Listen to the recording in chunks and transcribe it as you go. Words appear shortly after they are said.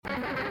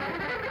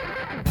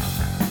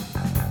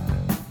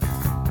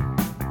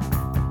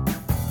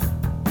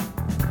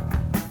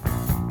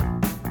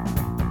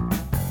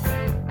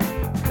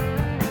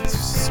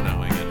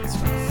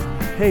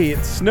Hey,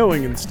 it's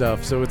snowing and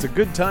stuff, so it's a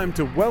good time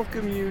to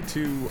welcome you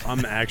to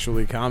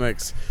Actually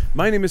Comics.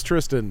 My name is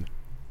Tristan,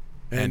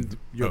 and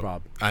you're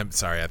Bob. I'm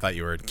sorry, I thought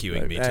you were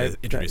cueing me to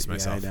introduce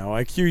myself. Yeah, I know.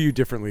 I cue you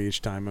differently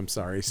each time. I'm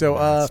sorry. So,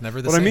 it's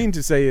never the what same. I mean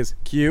to say is,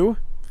 cue.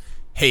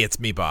 Hey, it's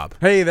me, Bob.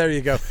 Hey, there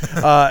you go.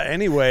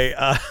 Anyway.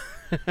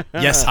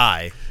 Yes,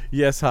 hi.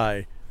 Yes,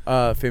 hi.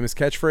 Famous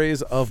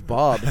catchphrase of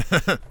Bob.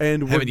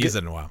 And Haven't used it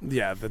in a while.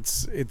 Yeah,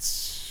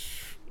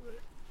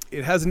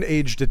 it hasn't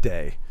aged a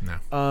day.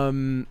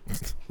 No.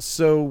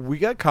 So we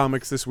got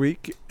comics this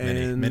week.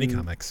 And many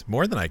comics.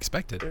 More than I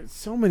expected.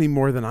 So many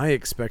more than I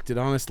expected,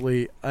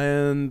 honestly.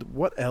 And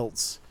what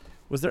else?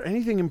 Was there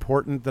anything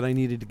important that I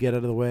needed to get out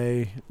of the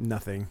way?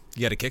 Nothing.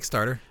 You got a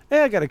Kickstarter?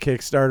 Yeah, I got a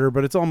Kickstarter,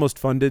 but it's almost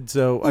funded.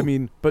 So, I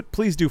mean, but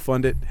please do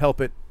fund it.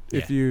 Help it.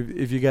 If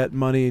you got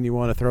money and you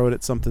want to throw it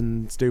at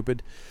something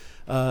stupid,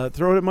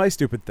 throw it at my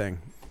stupid thing.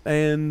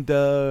 And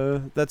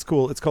that's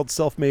cool. It's called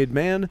Self-Made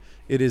Man.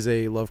 It is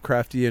a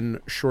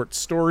Lovecraftian short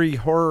story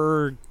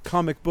horror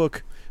comic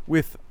book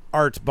with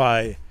art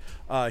by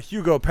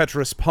Hugo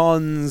Petrus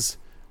Pons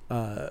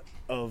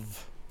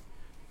of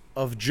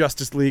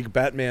Justice League,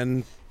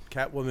 Batman,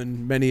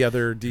 Catwoman, many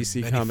other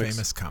DC comics. Many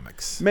famous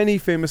comics. Many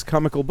famous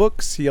comical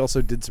books. He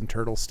also did some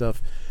turtle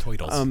stuff.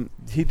 Toidles.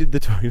 He did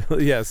the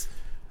Toidles, yes.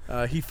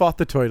 He fought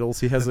the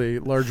Toidles. He has a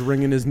large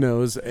ring in his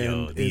nose.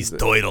 And these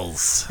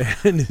Toidles.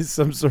 And is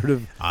some sort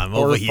of I'm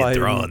over here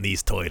throwing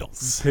these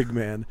Toidles. Pig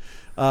man.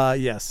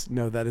 Yes.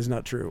 No, that is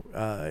not true.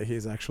 He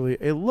is actually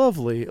a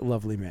lovely,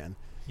 lovely man.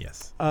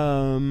 Yes.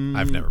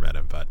 I've never met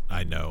him, but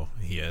I know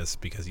he is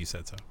because you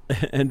said so.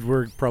 And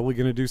we're probably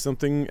going to do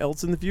something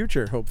else in the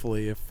future,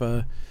 hopefully, if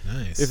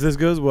nice. If this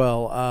goes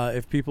well,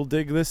 if people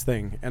dig this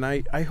thing. And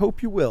I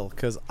hope you will,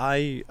 because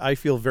I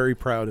feel very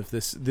proud of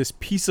this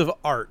piece of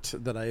art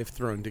that I have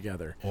thrown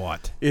together.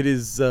 What? It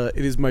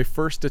is my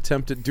first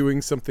attempt at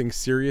doing something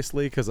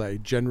seriously, because I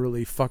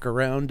generally fuck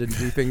around and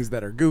do things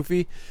that are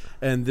goofy.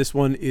 And this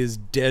one is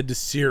dead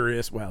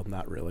serious. Well,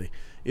 not really.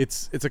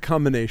 It's a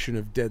combination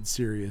of dead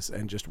serious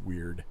and just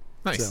weird.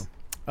 Nice.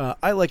 So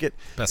I like it.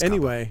 Best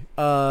anyway,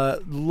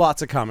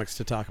 lots of comics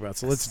to talk about,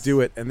 so let's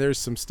do it. And there's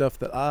some stuff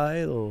that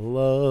I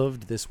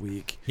loved this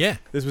week. Yeah.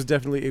 This was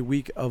definitely a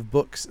week of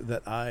books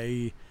that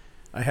I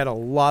had a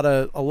lot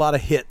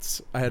of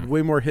hits. I had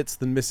way more hits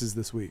than misses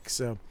this week.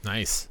 So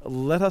nice.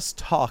 Let us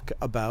talk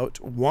about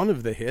one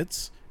of the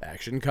hits,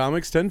 Action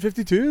Comics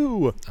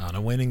 1052. On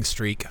a winning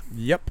streak.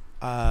 Yep.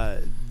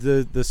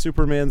 The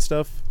Superman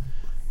stuff.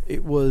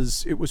 It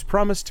was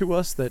promised to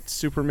us that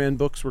Superman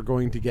books were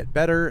going to get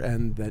better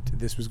and that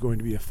this was going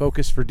to be a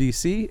focus for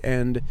DC,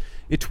 and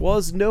it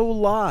was no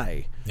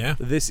lie. Yeah.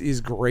 This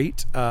is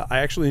great. I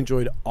actually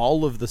enjoyed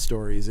all of the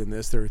stories in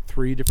this. There are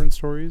 3 different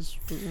stories.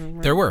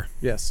 There were.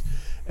 Yes.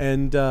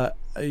 And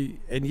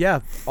yeah,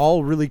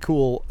 all really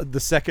cool.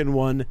 The second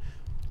one,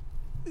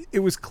 it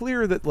was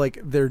clear that like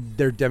they're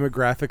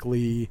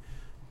demographically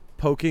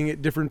poking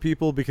at different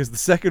people, because the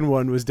second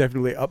one was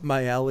definitely up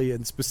my alley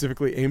and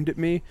specifically aimed at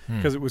me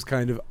because it was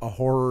kind of a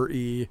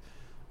horror-y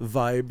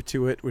vibe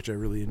to it, which I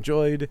really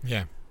enjoyed.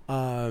 Yeah.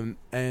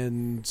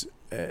 And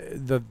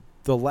the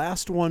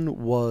last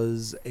one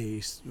was a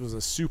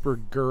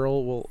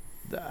Supergirl. Well,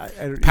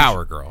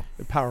 Power Girl.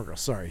 Power Girl.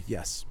 Sorry.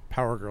 Yes.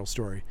 Power Girl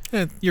story.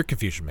 Your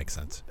confusion makes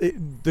sense.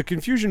 The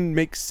confusion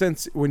makes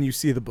sense when you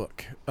see the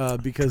book,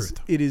 because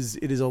it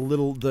is a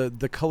little,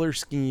 the color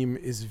scheme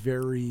is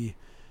very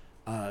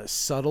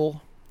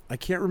subtle. I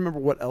can't remember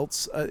what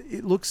else.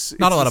 It looks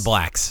not a lot of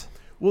blacks.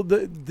 Well,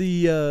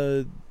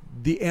 the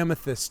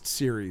Amethyst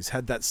series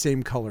had that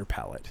same color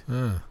palette,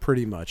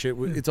 pretty much.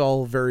 It's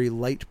all very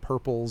light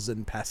purples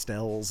and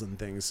pastels and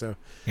things. So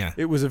yeah,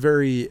 it was a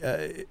very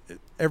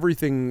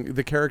everything.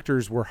 The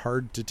characters were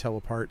hard to tell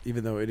apart,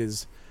 even though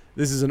this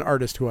is an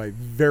artist who I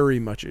very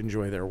much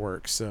enjoy their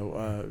work.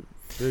 So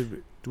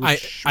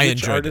which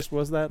enjoyed artist it.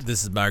 Was that?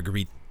 This is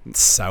Marguerite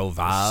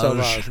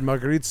Sauvage.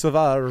 Marguerite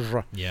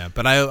Sauvage. Yeah,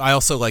 but I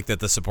also like that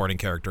the supporting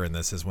character in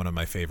this is one of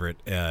my favorite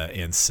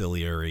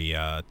ancillary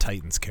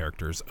Titans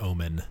characters,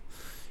 Omen,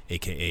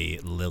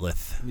 a.k.a.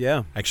 Lilith.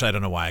 Yeah. Actually, I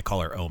don't know why I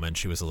call her Omen.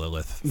 She was a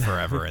Lilith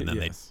forever, and then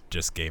Yes. they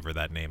just gave her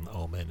that name,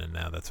 Omen, and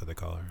now that's what they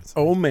call her.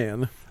 Oh,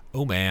 man.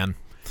 Oh, man.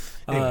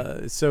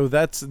 Anyway. So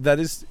that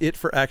is it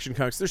for Action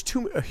Comics. There's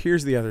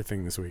here's the otto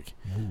thing this week.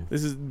 Ooh.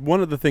 This is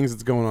one of the things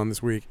that's going on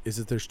this week is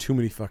that there's too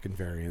many fucking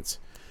variants.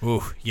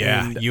 Ooh,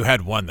 yeah, And you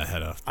had one that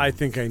had a... I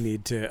think I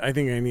need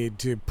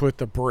to put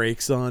the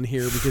brakes on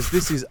here, because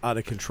this is out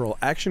of control.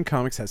 Action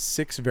Comics has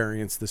 6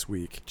 variants this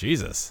week.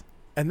 Jesus.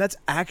 And that's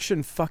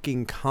Action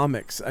fucking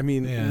Comics. I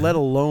mean, Yeah. let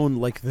alone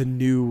like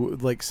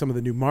some of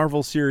the new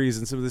Marvel series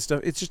and some of this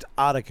stuff. It's just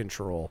out of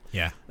control.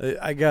 Yeah.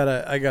 I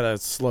gotta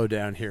slow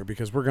down here,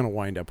 because we're gonna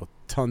wind up with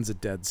tons of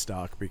dead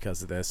stock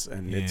because of this,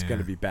 and it's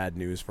gonna be bad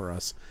news for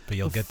us. But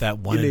you'll get that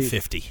 1 in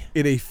 50.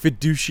 In a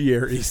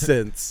fiduciary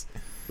sense.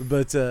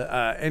 But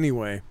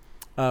anyway,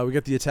 we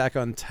got the Attack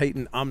on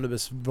Titan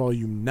Omnibus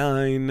Volume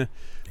 9.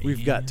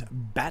 We've got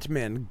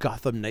Batman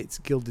Gotham Knights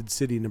Gilded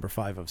City number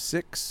 5 of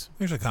 6.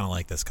 I actually kind of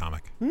like this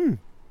comic.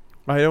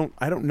 I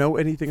don't know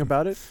anything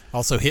about it.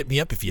 Also, hit me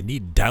up if you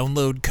need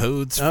download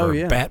codes for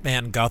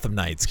Batman Gotham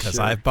Knights, because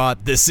I've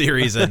bought this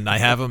series and I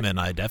have them, and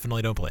I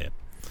definitely don't play it.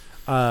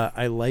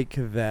 I like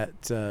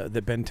that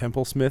that Ben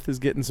Templesmith is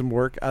getting some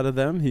work out of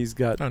them. He has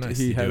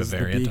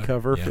the B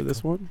cover for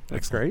this one.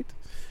 That's great.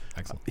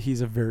 Excellent.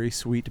 He's a very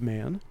sweet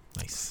man.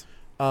 Nice.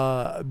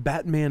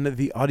 Batman: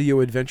 The Audio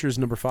Adventures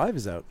 =5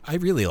 is out. I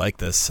really like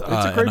this, It's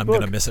a great and I'm book.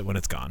 going to miss it when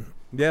it's gone.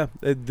 Yeah,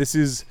 this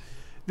is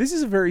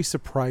a very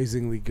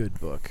surprisingly good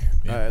book.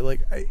 Yeah.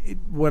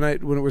 When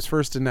it was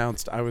first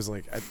announced, I was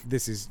like,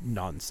 this is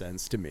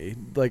nonsense to me.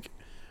 Like,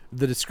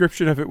 the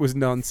description of it was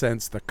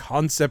nonsense. The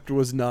concept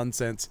was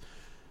nonsense.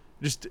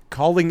 Just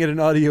calling it an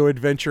audio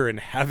adventure and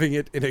having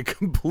it in a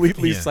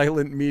completely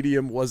silent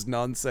medium was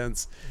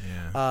nonsense.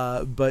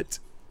 Yeah.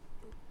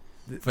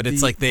 But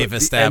it's like they've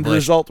established the end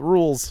result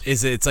rules.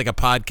 It's like a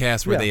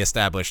podcast where they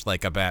established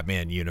like a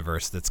Batman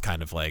universe that's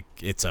kind of like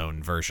its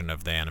own version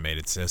of the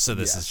animated. So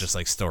this is just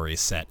like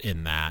stories set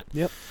in that.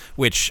 Yep.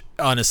 Which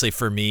honestly,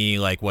 for me,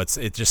 like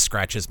it just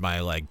scratches my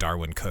like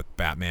Darwin Cook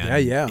Batman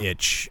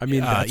itch. I mean,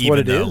 that's even what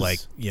it though, is. Like,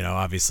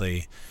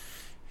 obviously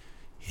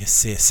he's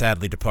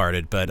sadly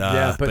departed, but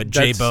but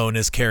J Bone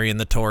is carrying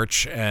the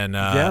torch, and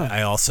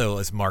I also,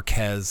 as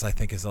Marquez, I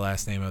think is the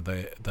last name of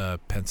the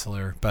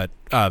penciler, but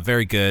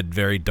very good,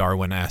 very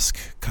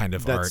Darwin-esque kind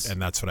of art,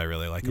 and that's what I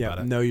really like about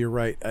it. No, you're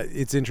right.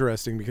 It's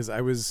interesting because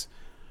I was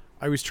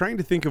trying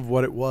to think of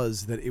what it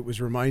was that it was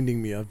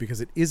reminding me of,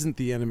 because it isn't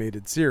the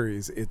animated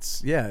series.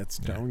 It's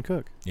Darwin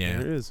Cook. Yeah,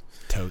 there it is.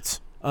 Totes.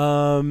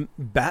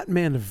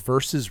 Batman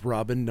versus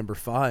Robin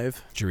 =5.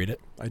 Did you read it?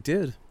 I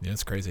did. Yeah,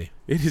 it's crazy.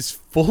 It is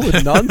full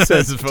of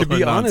nonsense. Full to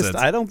be of honest,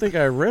 nonsense. I don't think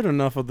I read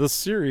enough of this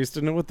series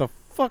to know what the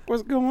fuck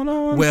was going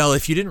on. Well,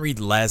 if you didn't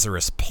read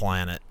Lazarus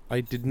Planet,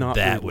 I did not.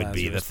 That read would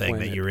be the Lazarus thing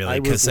Planet. that you really, I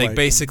because was like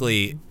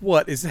basically,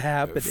 what is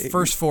happening?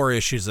 First 4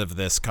 issues of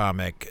this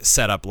comic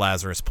set up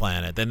Lazarus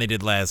Planet. Then they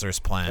did Lazarus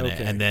Planet,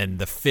 and then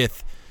the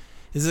 5th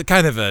is a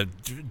kind of a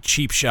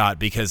cheap shot,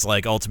 because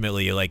like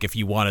ultimately, like if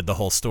you wanted the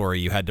whole story,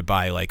 you had to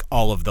buy like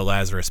all of the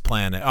Lazarus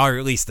Planet, or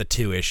at least the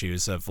 2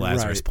 issues of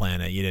Lazarus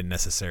Planet. You didn't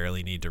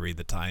necessarily need to read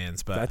the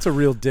tie-ins, but that's a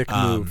real dick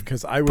move,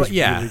 because I was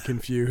really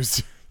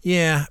confused.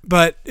 Yeah,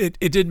 but it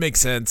did make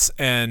sense,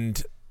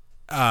 and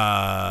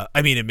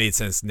I mean, it made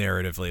sense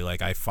narratively.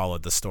 Like, I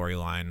followed the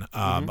storyline,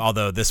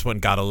 although this one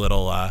got a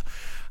little. I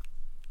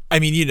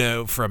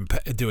mean, from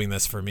doing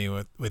this for me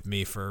with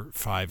me for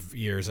 5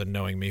 years and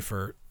knowing me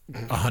for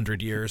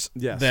 100 years,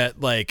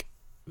 that like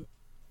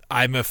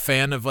I'm a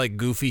fan of like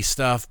goofy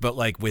stuff, but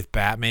like with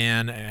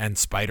Batman and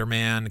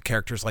Spider-Man,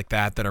 characters like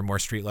that are more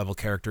street level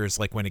characters,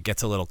 like when it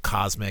gets a little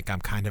cosmic,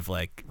 I'm kind of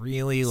like,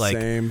 really, like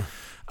same.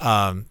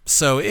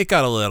 So it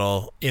got a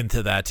little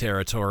into that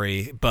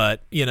territory,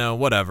 but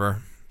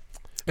whatever.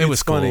 It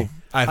was funny.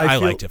 Cool. I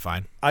liked it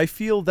fine. I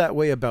feel that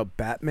way about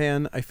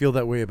Batman. I feel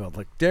that way about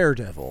like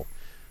Daredevil.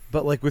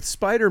 But like with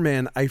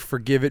Spider-Man, I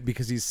forgive it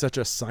because he's such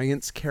a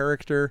science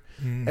character,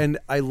 and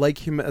I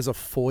like him as a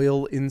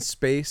foil in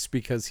space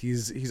because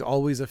he's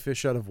always a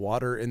fish out of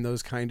water in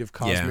those kind of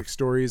cosmic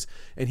stories,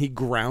 and he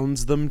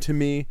grounds them to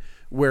me,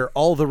 where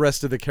all the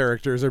rest of the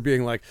characters are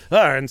being like,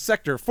 in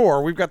Sector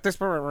 4, we've got this,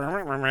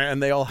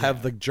 and they all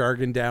have the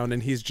jargon down,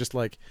 and he's just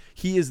like,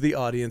 he is the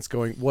audience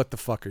going, what the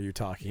fuck are you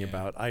talking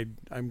about?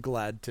 I'm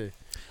glad to...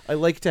 I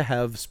like to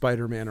have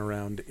Spider-Man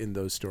around in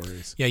those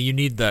stories. Yeah, you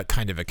need that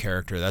kind of a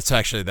character. That's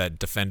actually that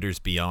Defenders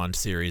Beyond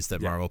series that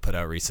Marvel put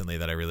out recently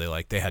that I really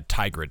liked. They had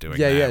Tigra doing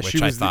that,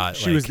 which I thought...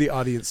 She was the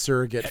audience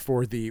surrogate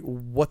for the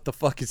what the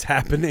fuck is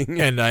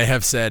happening. And I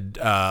have said,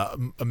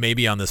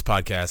 maybe on this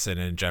podcast and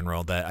in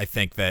general, that I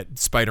think that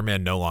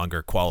Spider-Man no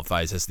longer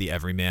qualifies as the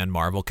everyman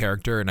Marvel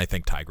character, and I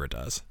think Tigra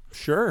does.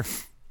 Sure.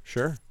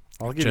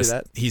 I'll give you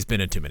that. He's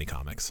been in too many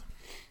comics.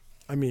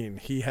 I mean,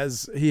 he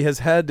has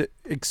had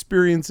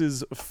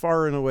experiences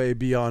far and away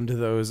beyond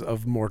those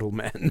of mortal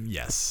men.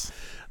 Yes.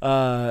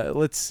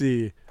 Let's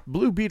see.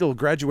 Blue Beetle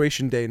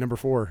Graduation Day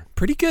 #4.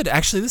 Pretty good.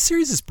 Actually, this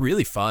series is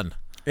really fun.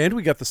 And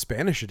we got the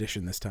Spanish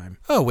edition this time.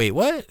 Oh, wait,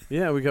 what?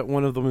 Yeah, we got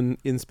one of them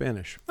in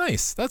Spanish.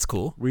 Nice. That's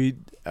cool.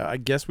 I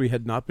guess we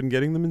had not been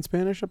getting them in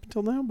Spanish up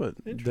until now, but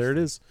there it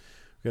is.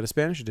 We got a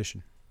Spanish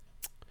edition.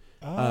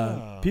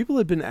 People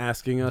had been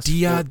asking us...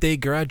 Dia de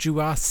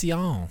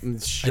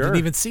Graduación. Sure. I didn't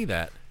even see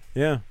that.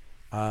 Yeah.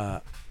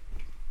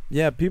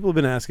 People have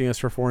been asking us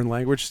for foreign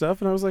language stuff,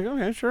 and I was like,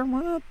 okay, sure,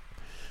 why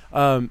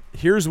not?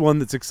 Here's one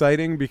that's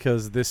exciting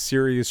because this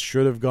series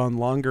should have gone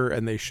longer,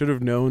 and they should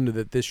have known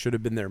that this should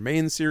have been their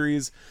main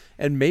series,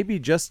 and maybe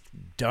just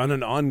done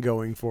an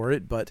ongoing for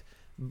it, but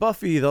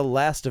Buffy the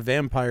Last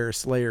Vampire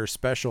Slayer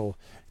special.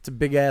 It's a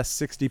big-ass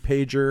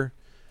 60-pager,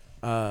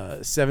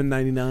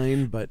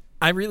 $7.99, but...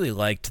 I really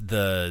liked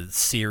the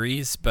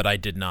series, but I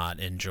did not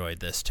enjoy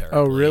this terribly.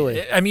 Oh,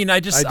 really? I mean, I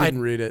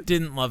didn't read it.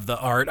 Didn't love the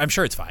art. I'm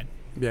sure it's fine.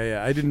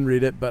 Yeah, I didn't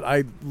read it, but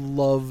I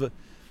loved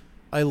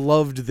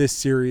this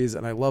series,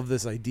 and I love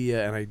this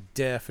idea, and I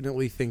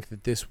definitely think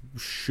that this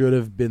should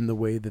have been the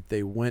way that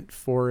they went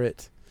for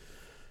it.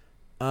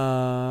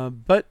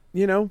 But,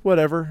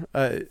 whatever.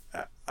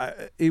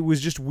 it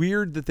was just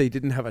weird that they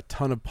didn't have a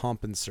ton of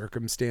pomp and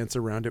circumstance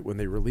around it when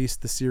they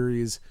released the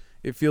series.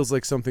 It feels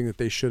like something that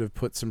they should have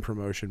put some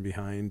promotion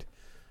behind,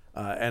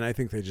 and I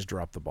think they just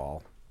dropped the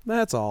ball.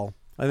 That's all.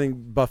 I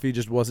think Buffy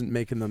just wasn't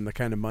making them the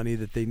kind of money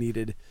that they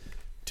needed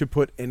to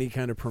put any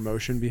kind of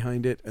promotion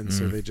behind it, and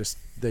so they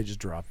just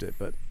dropped it.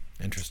 But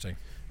interesting.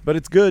 But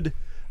it's good.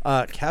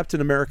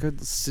 Captain America,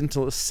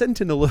 Sentinel.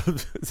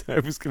 I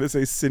was going to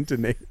say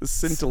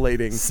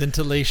scintillating.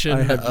 Scintillation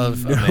I have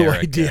of no America.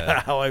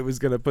 idea how I was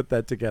going to put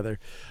that together.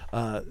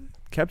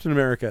 Captain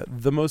America,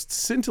 the most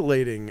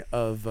scintillating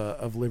of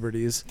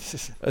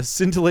liberties, a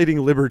scintillating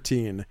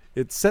libertine.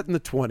 It's set in the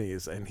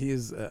 20s, and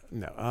he's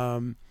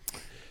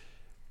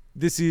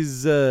this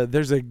is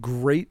there's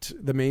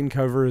the main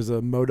cover is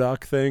a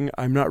MODOK thing.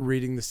 I'm not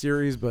reading the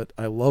series, but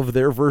I love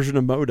their version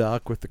of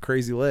MODOK with the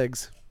crazy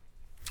legs.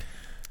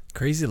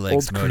 Crazy Legs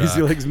Old MODOK.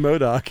 Crazy Legs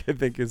MODOK, I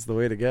think, is the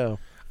way to go.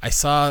 I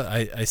saw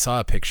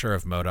a picture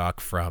of MODOK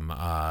from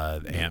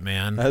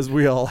Ant-Man. As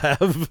we all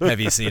have. Have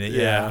you seen it?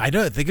 Yeah. I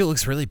don't think it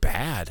looks really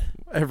bad.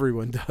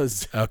 Everyone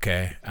does.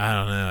 Okay. I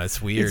don't know.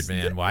 It's weird,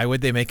 man. Why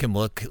would they make him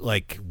look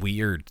like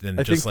weird than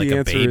I just think like the a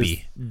answer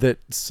baby? is that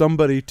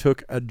somebody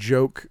took a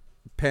joke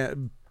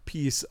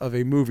piece of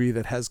a movie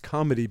that has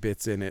comedy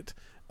bits in it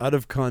out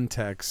of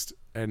context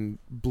and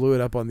blew it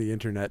up on the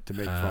internet to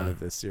make fun of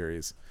this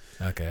series.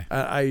 Okay.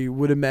 I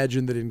would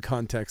imagine that in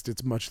context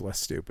it's much less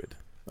stupid.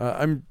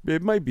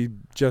 It might be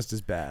just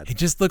as bad. He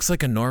just looks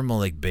like a normal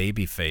like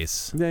baby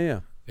face. Yeah.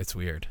 It's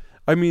weird.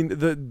 I mean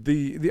the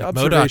MODOK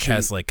observation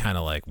has like kind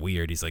of like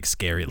weird. He's like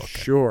scary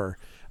looking. Sure.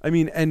 I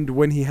mean, and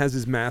when he has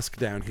his mask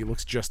down, he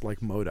looks just like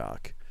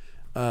MODOK.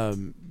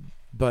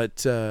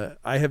 But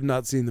I have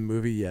not seen the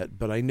movie yet,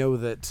 but I know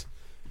that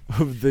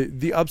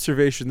the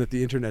observation that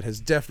the internet has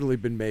definitely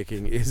been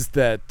making is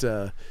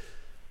that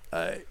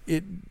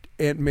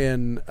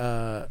Ant-Man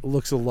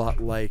looks a lot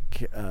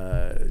like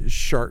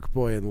Shark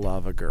Boy and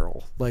Lava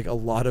Girl. Like a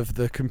lot of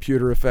the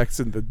computer effects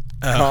and the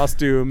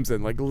costumes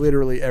and like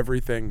literally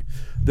everything.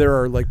 There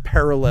are like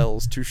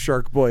parallels to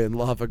Shark Boy and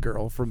Lava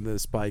Girl from the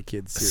Spy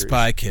Kids series.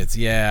 Spy Kids,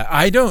 yeah.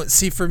 I've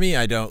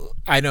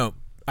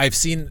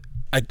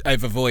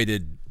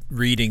avoided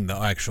reading the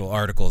actual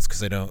articles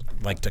because I don't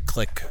like to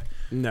click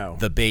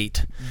the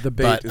bait. The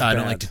bait but is I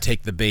don't bad. like to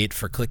take the bait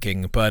for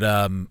clicking. But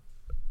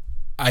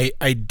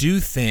I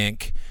do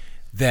think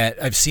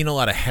that I've seen a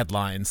lot of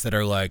headlines that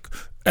are like,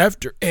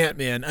 after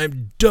Ant-Man,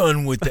 I'm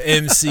done with the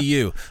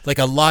MCU. Like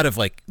a lot of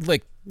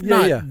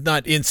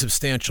not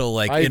insubstantial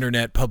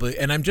internet public,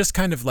 and I'm just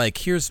kind of like,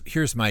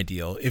 here's my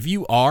deal. If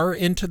you are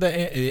into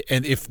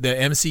and if the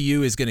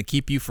MCU is going to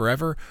keep you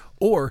forever,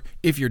 or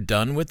if you're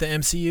done with the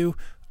MCU,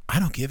 I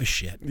don't give a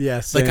shit.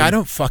 Yeah, like I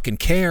don't fucking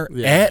care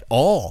at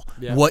all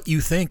what you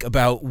think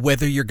about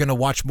whether you're gonna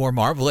watch more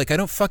Marvel. Like I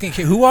don't fucking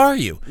care. Who are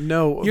you?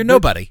 No, you're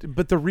nobody.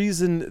 But the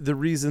reason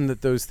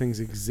that those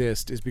things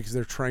exist is because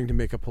they're trying to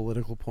make a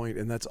political point,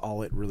 and that's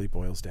all it really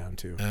boils down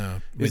to.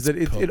 Is that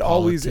it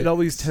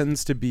always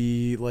tends to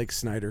be like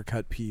Snyder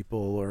Cut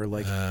people, or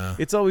like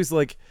it's always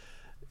like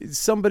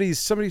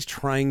somebody's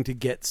trying to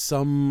get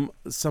some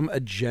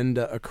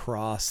agenda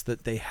across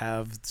that they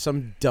have,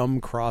 some dumb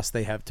cross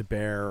they have to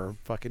bear, or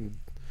fucking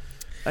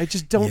I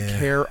just don't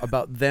care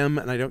about them,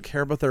 and I don't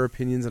care about their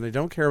opinions, and I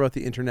don't care about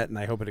the internet, and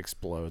I hope it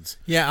explodes.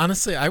 Yeah,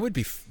 honestly, I would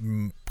be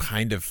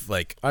kind of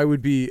like, I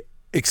would be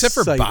except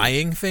excited. for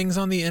buying things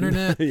on the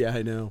internet. Yeah,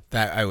 I know.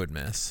 That I would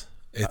miss.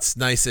 It's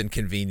nice and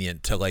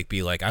convenient to like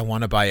be like, I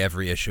want to buy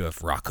every issue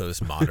of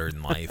Rocco's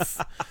Modern Life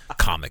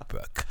comic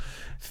book.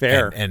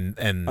 Fair. And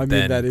I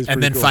mean, that is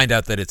and then cool. Find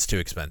out that it's too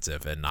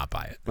expensive and not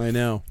buy it. I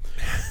know.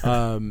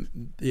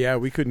 Yeah,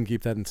 we couldn't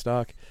keep that in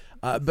stock.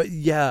 But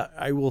yeah,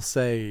 I will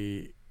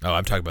say. Oh,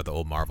 I'm talking about the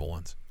old Marvel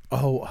ones.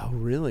 Oh,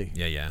 really?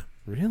 Yeah.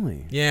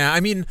 Really? Yeah, I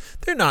mean,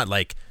 they're not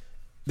like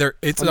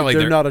it's I not mean, like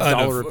they're not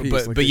 $1 a piece, but,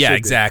 like but they yeah, should be.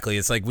 exactly.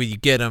 It's like when you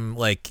get them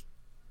like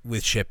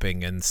with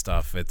shipping and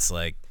stuff, it's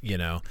like, you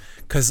know,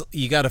 because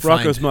you got to find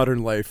Rocco's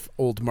Modern Life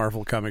old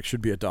Marvel comics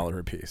should be $1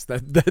 a piece.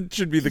 That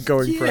should be the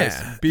going price.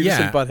 Beavis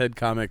and Butthead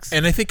comics,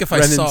 and I think if I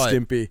Ren saw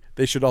and Stimpy,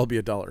 they should all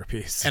be $1 a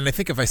piece. And I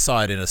think if I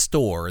saw it in a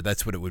store,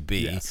 that's what it would be.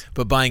 Yes.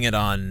 But buying it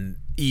on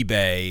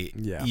eBay,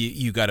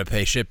 you got to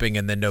pay shipping,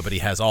 and then nobody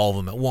has all of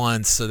them at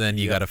once. So then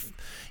you got to,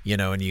 you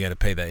know, and you got to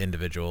pay the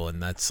individual,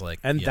 and that's like,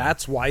 and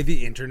that's why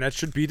the internet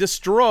should be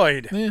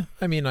destroyed. Yeah,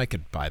 I mean, I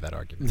could buy that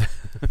argument.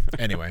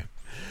 Anyway.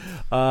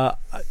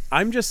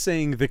 I'm just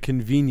saying the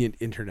convenient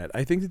internet.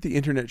 I think that the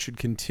internet should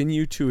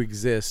continue to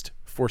exist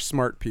for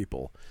smart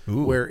people.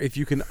 Ooh. Where if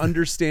you can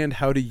understand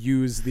how to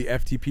use the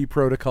FTP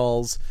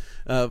protocols,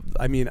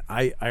 I mean,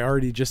 I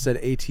already just said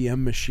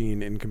ATM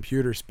machine in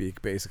computer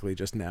speak basically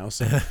just now,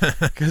 so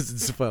because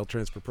it's a file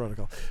transfer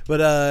protocol.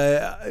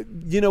 But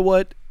you know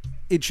what?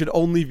 It should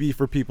only be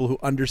for people who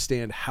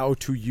understand how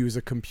to use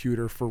a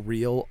computer for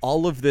real.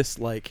 All of this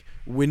like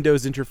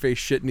Windows interface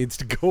shit needs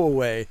to go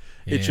away.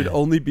 Yeah. It should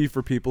only be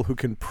for people who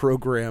can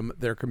program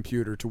their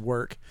computer to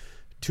work.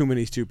 Too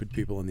many stupid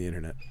people on the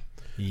internet.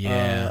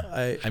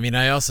 Yeah. I mean,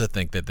 I also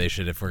think that they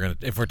should, if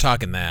we're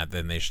talking that,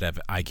 then they should have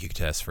IQ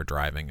tests for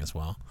driving as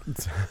well.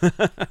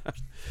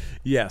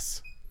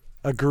 Yes,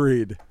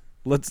 agreed.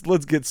 Let's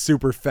get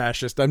super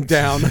fascist. I'm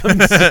down.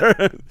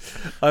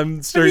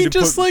 I'm starting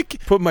to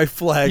put my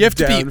flag down. You have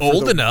to be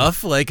old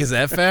enough. Like, is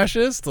that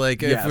fascist?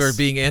 Like, Yes. if we're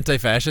being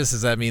anti-fascist,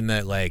 does that mean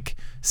that, like,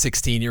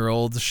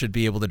 16-year-olds should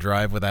be able to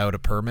drive without a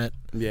permit?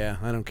 Yeah,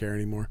 I don't care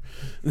anymore.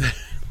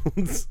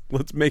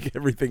 Let's make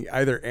everything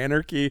either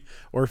anarchy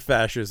or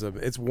fascism.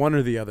 It's one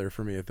or the other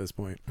for me at this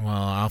point. Well,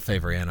 I'll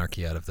favor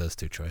anarchy out of those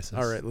two choices.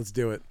 All right, let's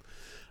do it.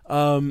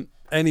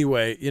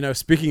 Anyway,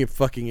 speaking of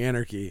fucking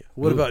anarchy,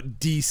 what about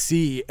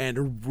DC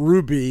and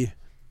Ruby?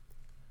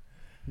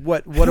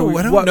 What do we?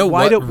 I don't know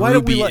what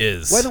Ruby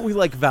is. Why don't we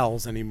like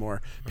vowels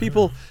anymore?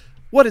 People,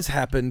 what has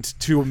happened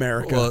to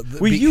America? Well,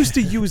 we used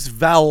to use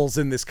vowels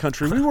in this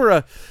country. We were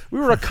a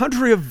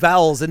country of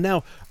vowels, and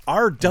now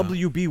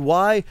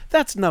RWBY.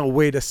 That's not a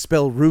way to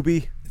spell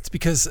Ruby. It's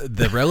because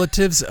the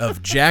relatives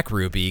of Jack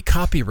Ruby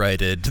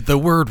copyrighted the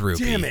word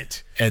Ruby. Damn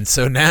it. And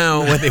so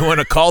now when they want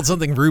to call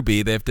something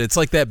Ruby, they have to, it's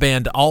like that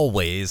band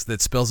Always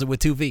that spells it with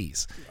two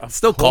V's. It's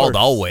still called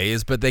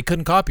Always, but they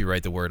couldn't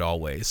copyright the word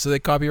Always. So they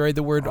copyrighted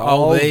the word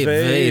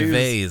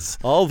Always.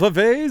 All the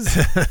V's.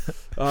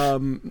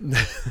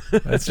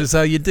 That's just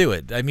how you do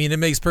it. I mean, it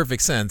makes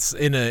perfect sense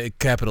in a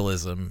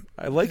capitalism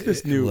I like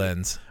this new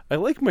lens. I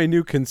like my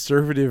new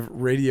conservative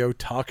radio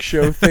talk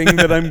show thing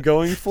that I'm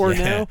going for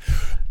now.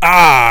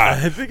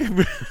 I think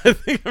I'm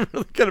really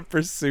gonna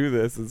pursue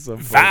this at some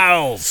point.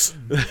 Vowels.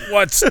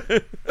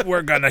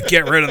 We're gonna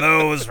get rid of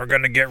those. We're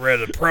gonna get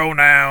rid of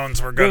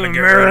pronouns. We're gonna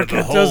get rid of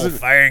the whole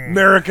thing.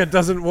 America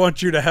doesn't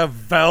want you to have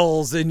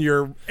vowels in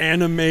your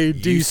anime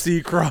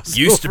DC crossovers.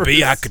 Used to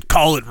be I could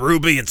call it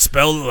Ruby and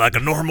spell it like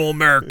a normal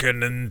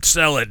American and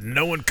sell it, and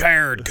no one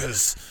cared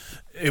because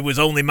it was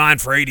only mine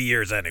for 80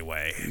 years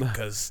anyway.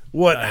 Because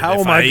how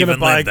am I going to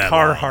buy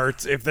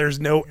Carhartts if there's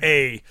no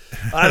A?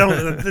 I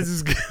don't. This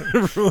is going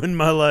to ruin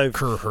my life.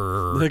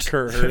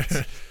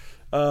 Carhartt.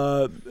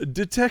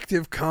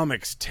 Detective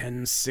Comics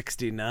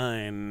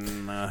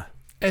 1069.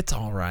 It's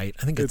all right.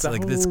 I think it's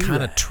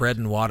kind of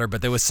treading water,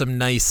 but there was some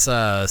nice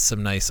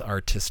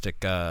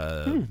artistic,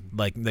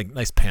 like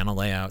nice panel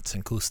layouts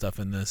and cool stuff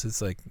in this.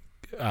 It's like.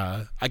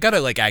 I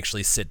gotta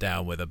actually sit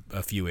down with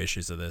a few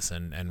issues of this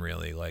and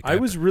really I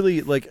was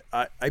really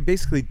I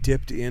basically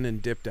dipped in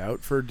and dipped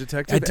out for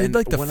Detective. I did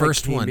the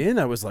first one. When I came in,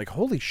 I was like,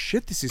 holy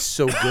shit, this is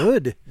so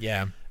good.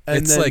 Yeah.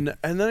 And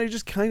then I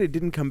just kind of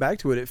didn't come back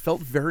to it. It felt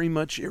very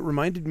much. It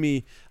reminded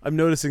me. I'm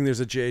noticing there's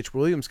a J.H.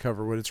 Williams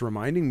cover. What it's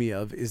reminding me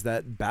of is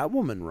that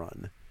Batwoman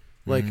run,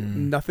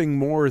 nothing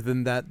more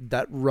than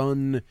that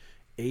run,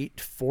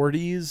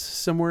 840s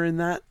somewhere in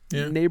that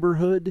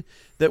neighborhood.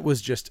 That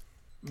was just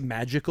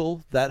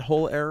magical, that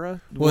whole era.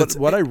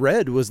 What I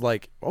read was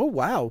like, oh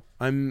wow,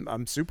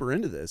 I'm super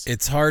into this.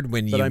 It's hard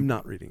but I'm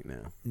not reading it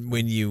now.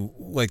 When you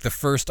the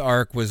first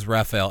arc was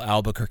Raphael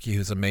Albuquerque,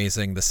 who's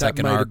amazing. The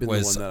second arc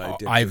was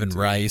Ivan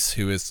Rice,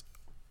 who is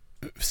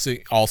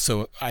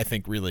also I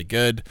think really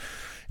good.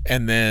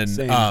 And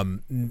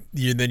then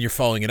you're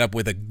following it up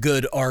with a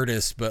good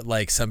artist, but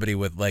somebody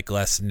with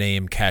less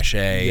name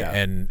cachet,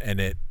 and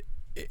it.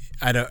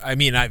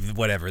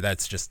 Whatever.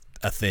 That's just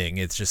a thing.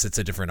 It's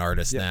a different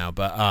artist now,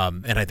 but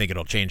and I think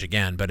it'll change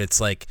again. But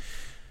it's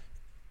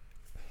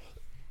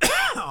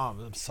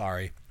I'm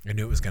sorry. I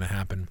knew it was going to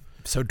happen.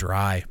 I'm so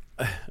dry.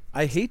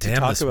 I hate to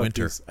talk about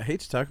these. I hate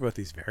to talk about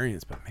these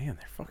variants, but man,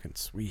 they're fucking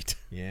sweet.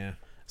 Yeah.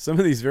 Some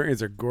of these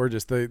variants are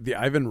gorgeous. The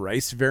Ivan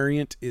Rice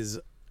variant is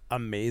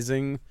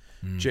amazing.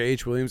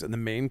 J.H. Williams, and the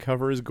main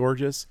cover is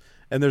gorgeous.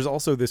 And there's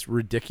also this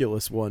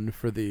ridiculous one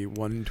for the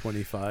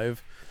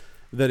 125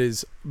 that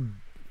is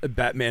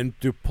Batman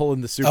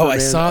pulling the Superman. Oh, I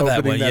saw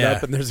that one.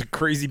 Up, and there's a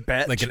crazy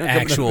bat, an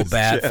actual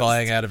bat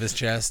flying out of his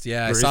chest.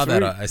 Yeah, I saw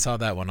that. I saw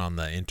that one on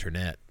the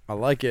internet. I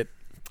like it.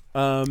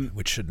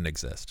 Which shouldn't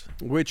exist.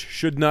 Which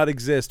should not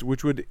exist.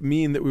 Which would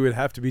mean that we would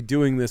have to be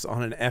doing this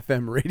on an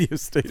FM radio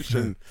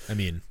station. I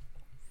mean,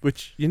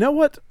 which you know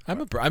what?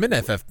 I'm an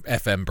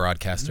FM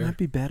broadcaster. That'd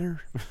be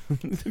better.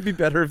 It'd be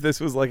better if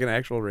this was like an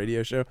actual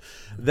radio show.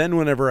 Then,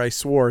 whenever I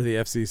swore, the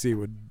FCC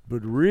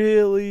would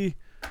really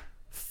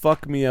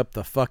fuck me up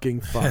the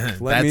fucking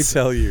fuck. Let me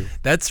tell you.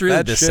 That's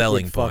really the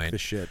selling point. Fuck the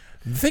shit.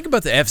 The thing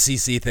about the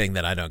FCC thing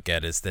that I don't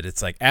get is that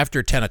it's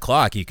after 10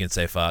 o'clock you can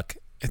say fuck.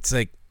 It's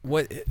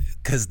what?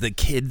 Because the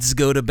kids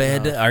go to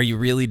bed? Are you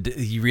really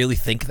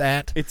think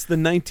that? It's the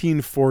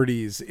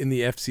 1940s in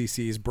the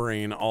FCC's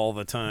brain all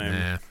the time.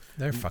 Nah,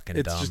 they're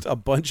fucking dumb. It's just a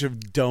bunch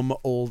of dumb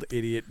old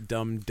idiot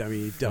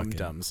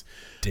dum-dums.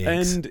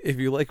 Dicks. And if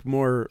you like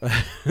more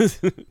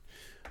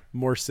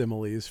more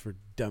similes for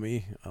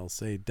dummy, I'll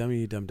say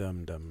dummy,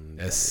 dum-dum.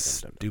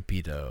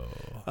 Stupido.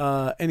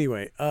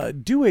 Anyway,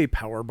 Do a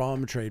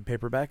Powerbomb trade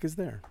paperback is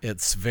there.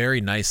 It's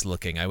very nice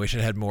looking. I wish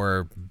it had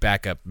more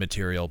backup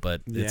material,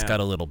 but it's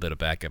got a little bit of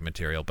backup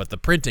material. But the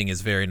printing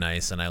is very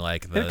nice, and I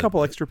like and a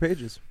couple extra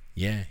pages.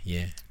 Yeah.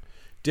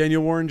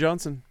 Daniel Warren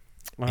Johnson.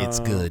 It's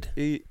good.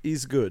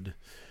 He's good.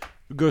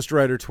 Ghost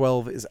Rider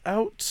 12 is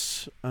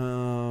out.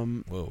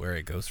 Whoa, we're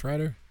a Ghost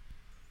Rider?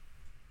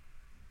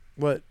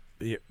 What?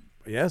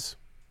 Yes.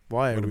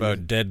 Why? What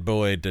about Dead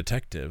Boy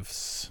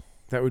Detectives?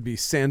 That would be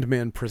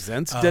Sandman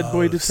Presents Dead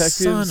Boy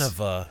Detectives. Son of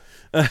a...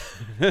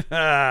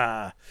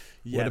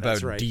 Yeah, what about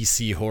that's right.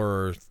 DC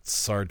Horror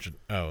Sergeant?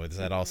 Oh, is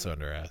that also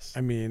under S?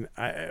 I mean,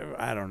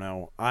 I don't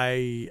know.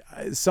 I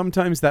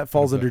sometimes that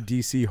falls under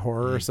DC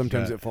Horror.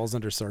 Sometimes it falls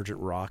under Sergeant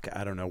Rock.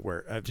 I don't know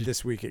where.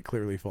 This week it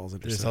clearly falls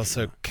under. There's Sergeant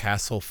also Rock.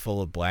 Castle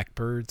Full of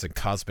Blackbirds and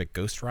Cosmic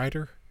Ghost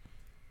Rider.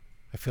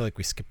 I feel like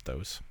we skipped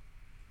those.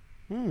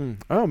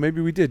 Oh, maybe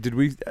we did. Did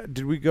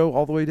we go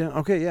all the way down?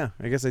 Okay, yeah.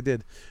 I guess I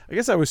did. I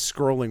guess I was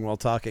scrolling while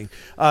talking.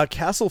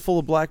 Castle Full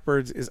of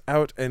Blackbirds is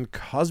out, and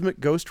Cosmic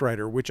Ghost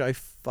Rider, which I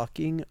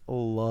fucking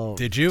love.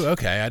 Did you?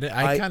 Okay,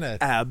 I kind of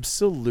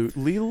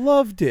absolutely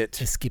loved it.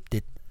 skipped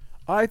it.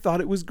 I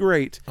thought it was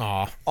great.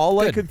 Aw,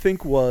 All I good. could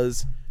think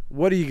was,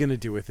 what are you going to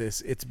do with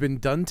this? It's been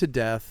done to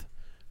death.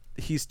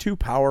 He's too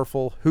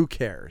powerful. Who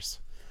cares?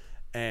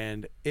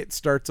 And it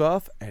starts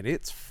off, and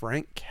it's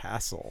Frank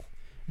Castle.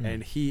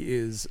 And he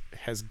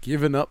has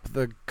given up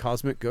the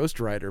Cosmic Ghost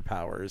Rider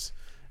powers.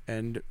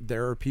 And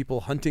there are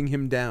people hunting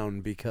him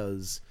down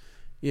because,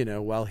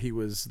 while he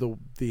was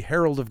the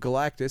Herald of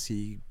Galactus,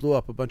 he blew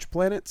up a bunch of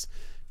planets.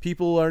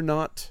 People are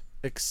not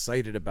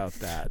excited about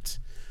that.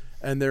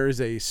 And there is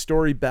a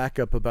story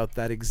backup about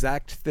that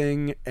exact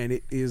thing, and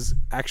it is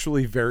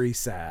actually very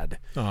sad.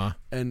 Aw.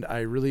 And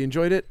I really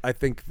enjoyed it. I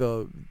think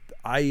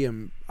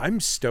I'm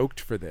stoked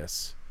for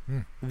this.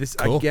 This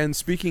Cool. again,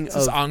 speaking Is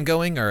this of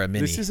ongoing or a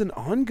mini? this is an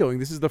ongoing.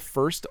 This is the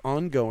first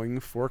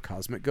ongoing for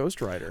Cosmic Ghost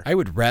Rider. I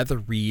would rather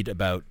read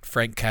about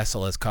Frank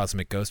Castle as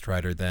Cosmic Ghost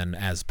Rider than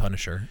as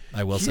Punisher.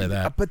 I will say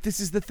that. But this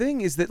is the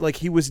thing: is that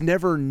he was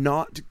never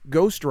not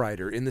Ghost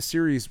Rider in the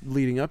series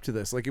leading up to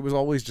this. It was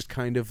always just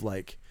kind of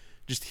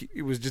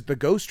it was just the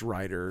Ghost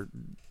Rider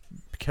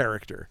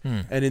character,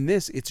 and in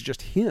this, it's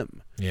just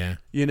him. Yeah.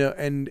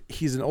 And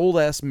he's an old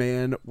ass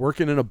man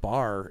working in a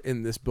bar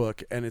in this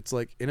book, and it's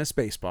in a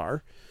space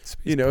bar.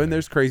 And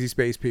there's crazy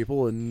space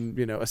people and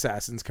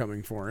assassins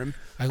coming for him.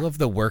 I love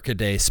the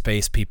workaday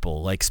space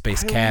people like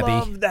Space Cabbie. I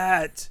love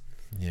that.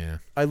 Yeah.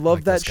 I love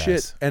like that those shit,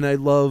 guys. and I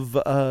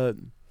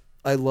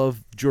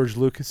love George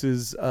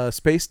Lucas's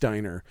Space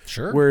Diner,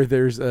 Sure. where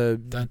there's a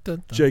Dun, dun,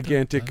 dun,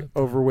 gigantic, dun,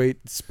 dun.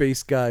 overweight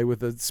space guy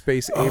with a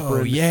space apron.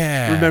 Oh,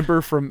 yeah.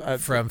 Remember from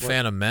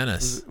Phantom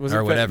Menace was or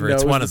it whatever. No,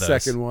 It's it was one the of those.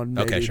 second one.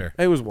 Maybe. Okay, sure.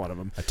 It was one of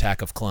them.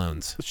 Attack of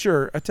Clones.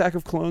 Sure, Attack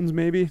of Clones,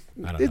 maybe.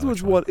 I don't It know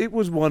was which one. It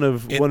was one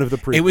of the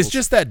prequels. It was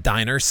just that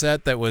diner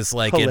set that was in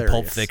Pulp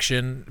Hilarious.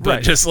 Fiction, but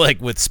Right. just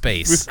with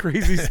space. with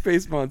crazy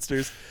space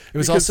monsters. It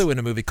was Because, also in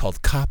a movie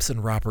called Cops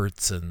and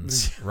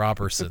Robertsons,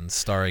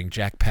 starring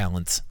Jack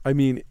Palance. I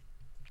mean,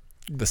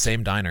 The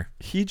same diner.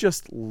 he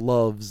just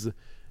loves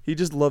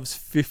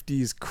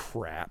 50s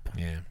crap.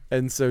 Yeah.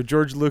 And so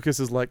George Lucas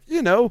is like,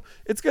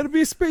 it's going to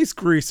be space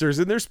greasers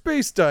in their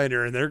space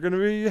diner, and they're going to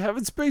be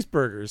having space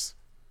burgers.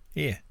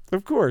 Yeah.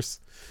 Of course.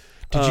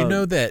 Did you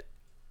know that?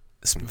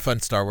 Fun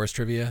Star Wars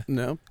trivia.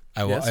 No.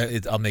 I will.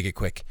 Yes. I'll make it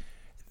quick.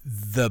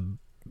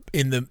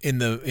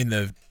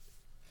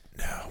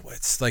 No,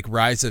 it's like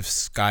Rise of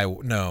Sky.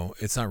 No,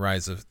 it's not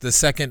Rise of the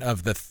second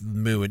of the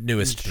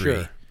newest three.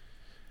 Sure.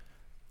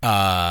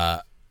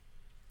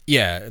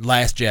 Yeah,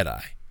 Last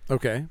Jedi.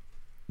 Okay.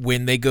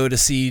 When they go to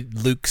see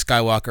Luke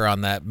Skywalker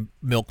on that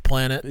milk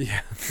planet,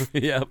 Yeah.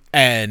 Yep.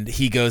 and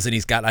he goes and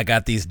I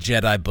got these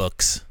Jedi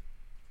books.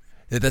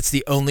 That's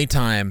the only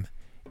time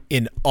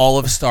in all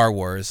of Star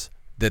Wars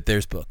that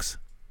there's books.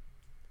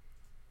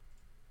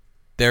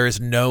 There is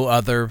no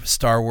other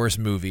Star Wars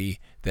movie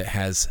that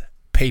has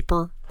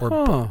paper or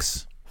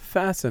books.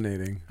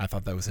 Fascinating. I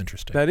thought that was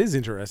interesting. That is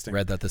interesting.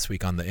 Read that this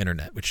week on the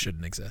internet, which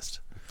shouldn't exist.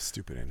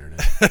 Stupid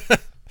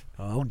internet.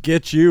 I'll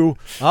get you,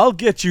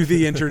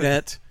 the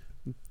internet.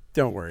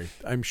 Don't worry.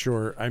 I'm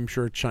sure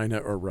China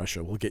or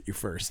Russia will get you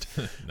first.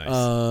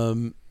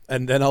 Nice.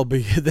 And then I'll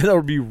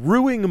be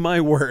ruining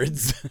my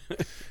words.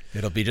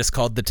 It'll be just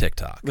called the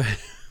TikTok.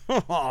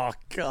 Oh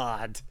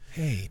God.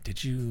 Hey,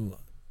 did you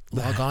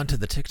log on to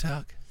the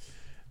TikTok?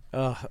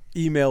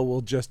 Email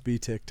will just be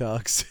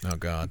TikToks. Oh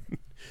God.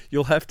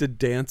 You'll have to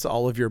dance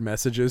all of your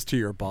messages to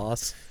your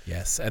boss.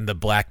 Yes, and the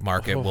black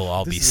market will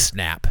all be this is-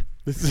 Snap.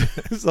 This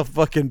is a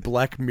fucking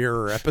Black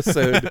Mirror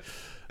episode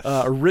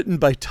written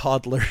by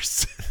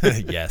toddlers.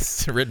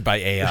 Yes, written by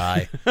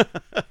AI.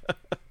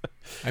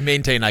 I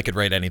maintain I could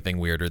write anything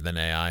weirder than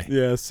AI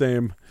Yeah,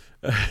 same.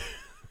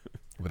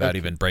 without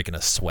even breaking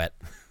a sweat.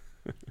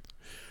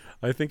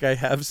 I think I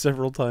have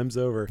several times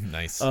over.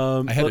 Nice.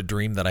 I I had a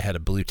dream that I had a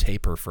blue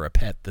taper for a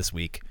pet this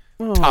week.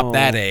 Top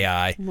that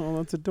AI. Oh,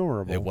 that's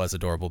adorable. It was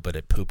adorable, but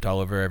it pooped all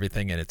over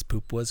everything, and its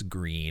poop was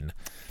green.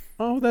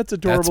 Oh, that's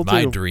adorable That's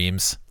my too.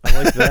 dreams.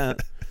 I like that.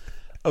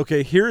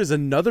 Okay, here is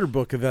another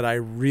book that I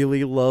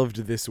really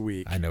loved this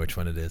week. I know which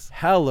one it is.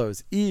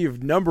 Hallows Eve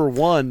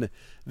 #1.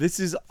 This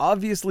is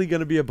obviously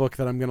going to be a book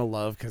that I'm going to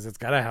love because it's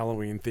got a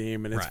Halloween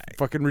theme and it's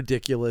fucking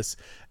ridiculous.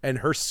 And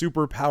her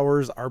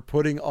superpowers are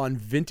putting on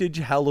vintage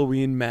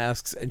Halloween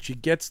masks, and she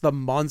gets the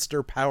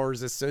monster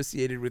powers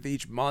associated with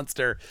each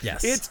monster.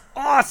 Yes. It's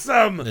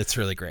awesome. It's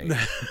really great.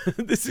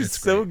 This is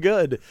so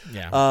good.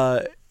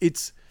 Yeah.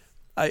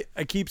 I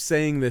keep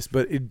saying this,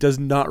 but it does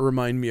not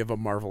remind me of a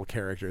Marvel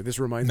character. This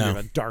reminds me of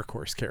a Dark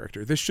Horse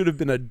character. This should have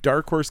been a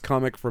Dark Horse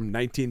comic from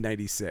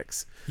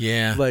 1996.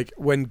 Yeah. Like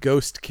when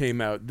Ghost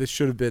came out, this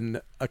should have been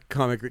a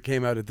comic that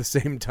came out at the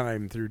same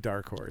time through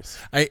Dark Horse.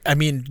 I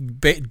mean,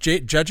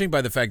 judging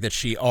by the fact that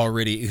she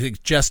already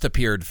just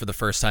appeared for the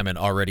first time and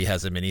already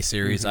has a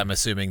miniseries, I'm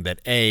assuming that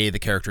A, the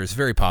character is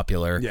very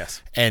popular.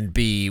 Yes. And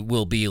B,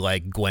 will be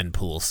like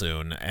Gwenpool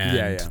soon.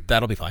 And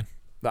that'll be fine.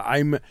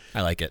 I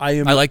like it.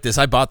 I like this.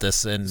 I bought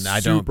this, and I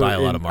don't buy a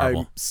lot of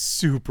Marvel. I'm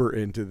super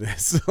into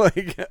this.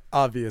 Like,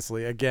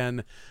 obviously,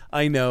 again,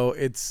 I know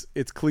it's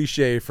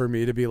cliche for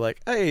me to be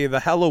like, "Hey, the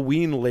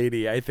Halloween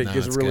lady," I think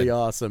is really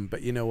awesome.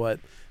 But you know what?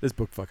 This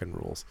book fucking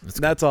rules.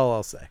 That's all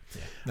I'll say.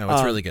 Yeah. No,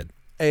 it's really good.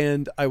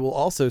 And I will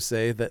also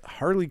say that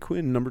Harley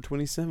Quinn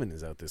 #27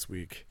 is out this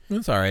week.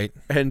 That's all right.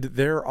 And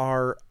there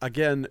are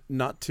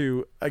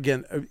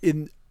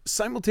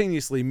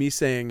simultaneously me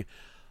saying,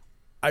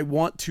 I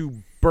want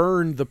to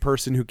burn the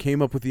person who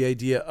came up with the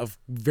idea of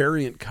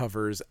variant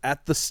covers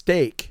at the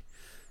stake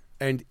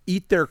and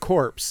eat their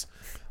corpse.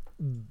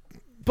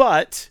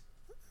 But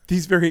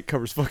these variant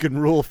covers fucking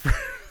rule.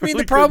 I mean,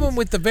 the problem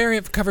with the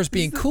variant covers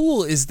being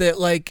cool is that,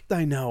 like,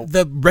 I know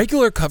the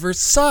regular covers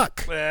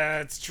suck.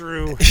 That's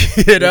true.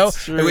 You know,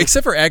 It's true.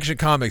 Except for Action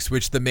Comics,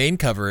 which the main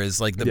cover is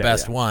like the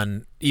best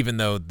one, even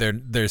though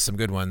there's some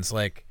good ones.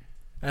 Like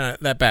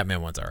that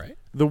Batman one's all right.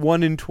 The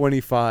 1 in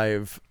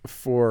 25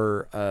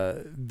 for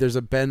there's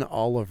a Ben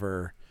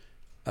Oliver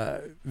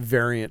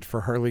variant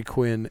for Harley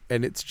Quinn,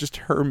 and it's just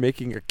her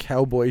making a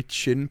cowboy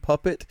chin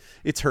puppet.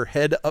 It's her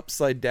head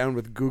upside down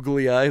with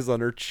googly eyes on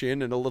her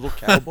chin and a little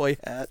cowboy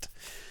hat,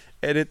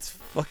 and it's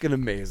fucking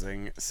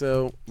amazing.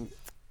 So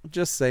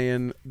just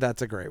saying,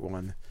 that's a great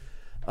one.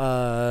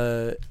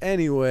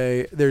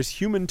 Anyway, there's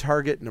Human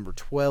Target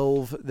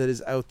 #12 that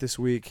is out this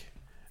week,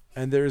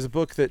 and there's a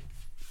book that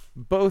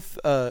both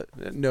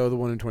no, the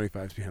 1 in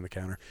 25 is behind the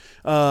counter,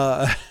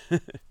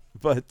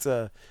 but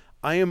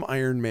I Am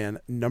Iron Man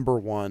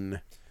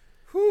 #1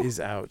 is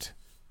out.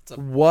 It's a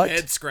what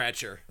head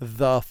scratcher.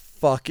 The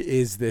fuck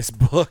is this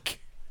book?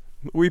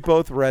 We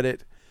both read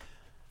it.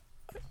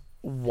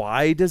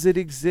 Why does it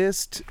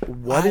exist?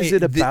 What is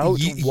it about?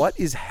 What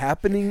is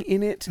happening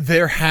in it?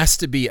 There has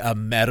to be a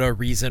meta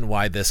reason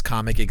why this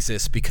comic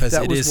exists, because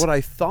that was what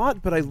I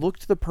thought, but I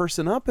looked the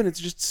person up and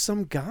it's just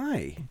some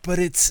guy. But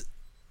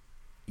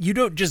you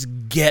don't just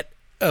get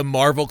a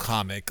Marvel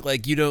comic.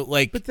 Like, you don't,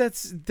 like, but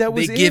that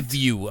was they give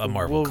you a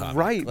Marvel comic.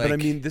 Right, like, but I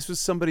mean, this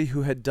was somebody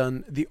who had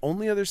done, the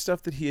only other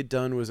stuff that he had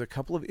done was a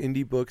couple of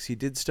indie books. He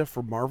did stuff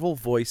for Marvel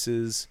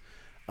Voices.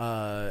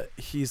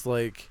 He's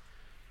like,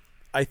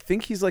 I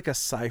think he's like a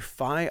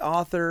sci-fi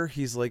author.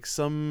 He's like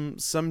some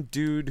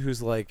dude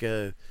who's I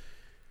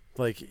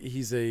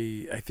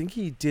think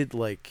he did,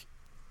 like,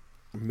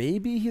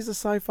 maybe he's a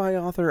sci-fi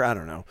author. I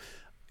don't know.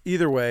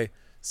 Either way,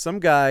 some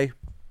guy.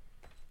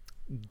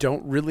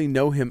 Don't really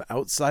know him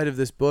outside of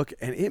this book,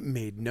 and it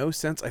made no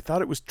sense. I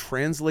thought it was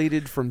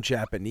translated from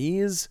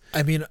Japanese.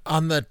 I mean,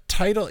 on the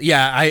title,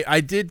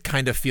 I did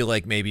kind of feel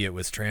like maybe it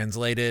was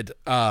translated.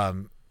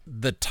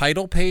 The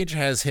title page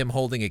has him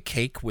holding a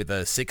cake with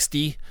a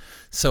 60,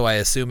 so I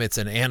assume it's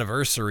an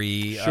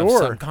anniversary of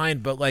some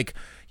kind. But, like,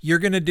 you're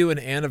gonna do an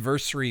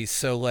anniversary,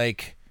 so,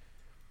 like,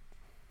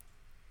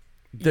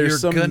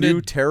 there's some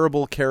new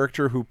terrible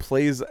character who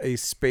plays a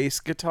space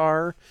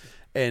guitar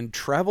and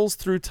travels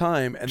through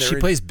time, and she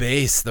plays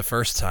bass the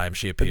first time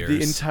she appears.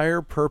 The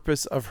entire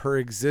purpose of her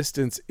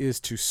existence is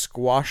to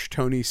squash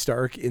Tony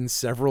Stark in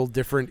several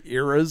different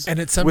eras,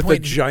 and at some with point,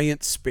 a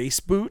giant space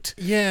boot.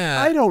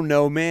 Yeah, I don't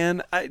know,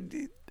 man.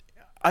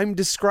 I'm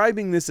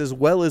describing this as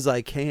well as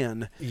I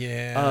can.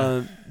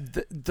 Yeah,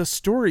 the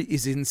story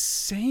is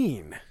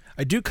insane.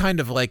 I do kind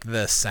of like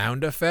the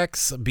sound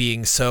effects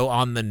being so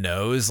on the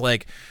nose,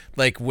 like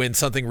when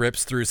something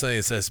rips through something,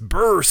 it says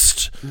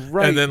burst,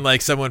 right? And then,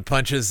 like, someone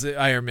punches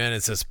Iron Man,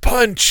 it says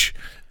punch,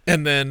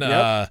 and then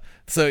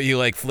so you,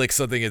 like, flick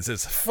something, it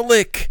says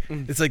flick.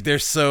 It's like they're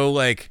so,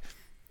 like,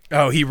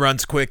 oh, he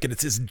runs quick, and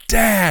it says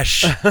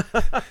dash.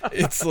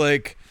 It's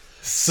like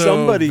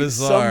so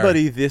bizarre.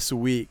 Somebody this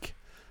week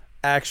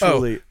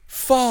actually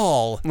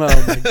fall. Oh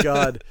my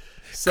god.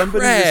 Somebody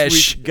Crash.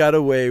 This week got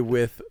away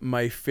with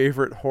my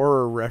favorite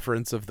horror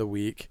reference of the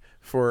week.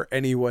 For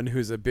anyone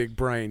who's a big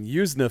Brian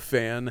Usna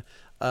fan,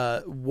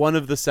 one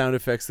of the sound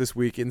effects this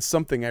week in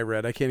something I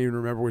read, I can't even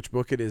remember which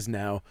book it is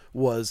now,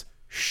 was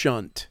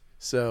shunt.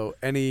 So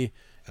any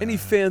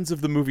fans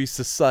of the movie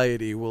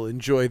Society will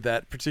enjoy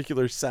that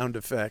particular sound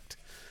effect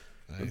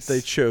that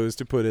they chose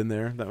to put in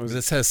there. That was.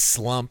 This has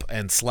slump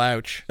and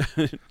slouch.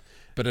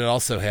 But it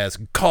also has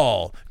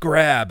call,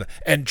 grab,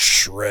 and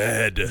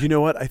shred. You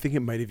know what? I think it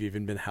might have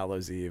even been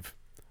Hallows Eve.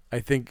 I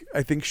think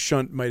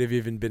Shunt might have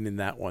even been in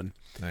that one.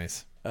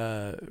 Nice.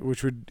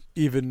 Which would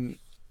even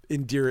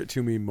endear it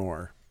to me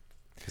more,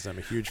 because I'm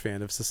a huge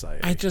fan of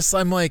Society.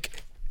 I'm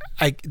like,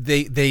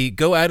 they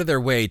go out of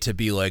their way to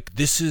be like,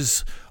 this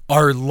is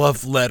our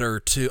love letter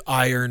to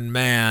Iron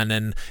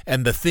Man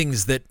and the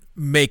things that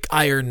make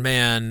Iron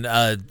Man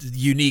a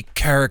unique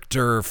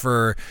character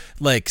for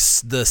like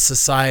the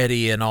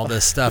society and all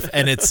this stuff.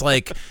 And it's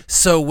like,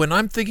 so when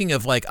I'm thinking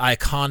of like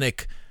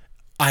iconic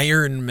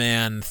Iron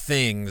Man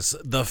things,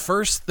 the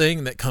first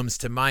thing that comes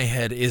to my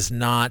head is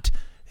not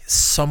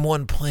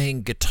someone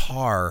playing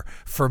guitar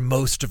for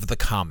most of the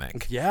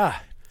comic. Yeah.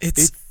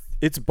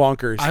 It's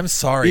bonkers. I'm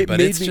sorry,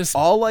 but it's just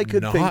all I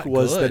could not think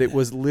was good. that it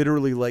was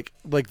literally like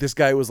this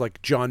guy was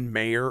like John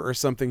Mayer or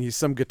something. He's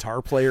some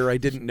guitar player I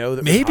didn't know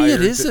that. Maybe was it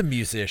hired is a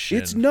musician.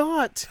 It's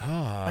not.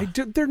 Ah.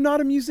 They're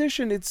not a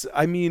musician.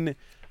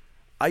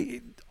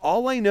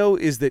 All I know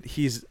is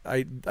that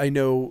I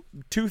know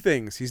two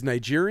things. He's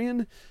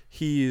Nigerian.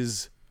 He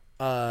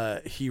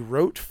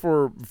wrote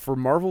for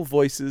Marvel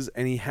Voices,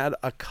 and he had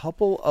a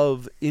couple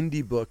of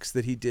indie books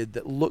that he did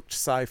that looked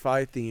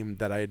sci-fi themed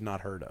that I had not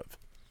heard of.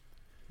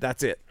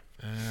 That's it.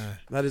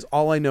 That is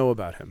all I know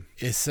about him.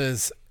 It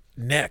says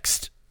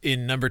next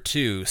in number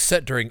 2,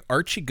 set during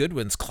Archie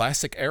Goodwin's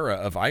classic era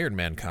of Iron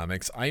Man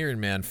comics, Iron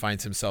Man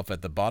finds himself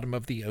at the bottom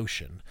of the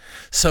ocean.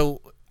 So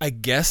I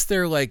guess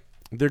they're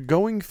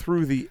going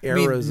through the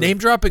eras. Name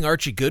dropping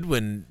Archie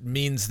Goodwin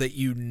means that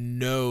you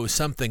know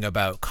something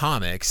about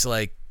comics.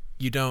 Like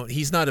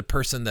he's not a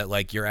person that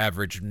like your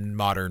average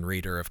modern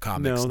reader of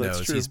comics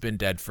knows. True. He's been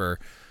dead for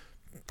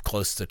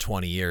close to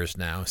 20 years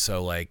now,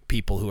 so like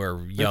people who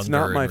are younger, it's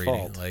not my reading,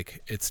 fault.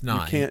 like it's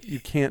not. You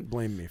can't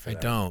blame me for that.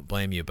 I don't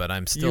blame you, but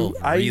I'm still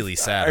really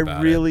sad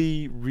about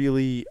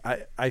it.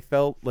 I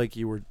felt like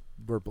you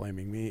were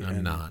blaming me.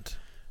 I'm not.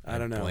 I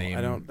don't know.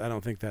 I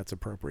don't think that's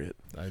appropriate.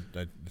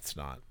 It's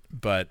not.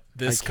 But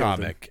this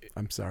comic,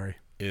 I'm sorry,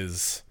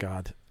 is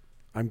God.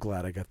 I'm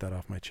glad I got that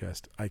off my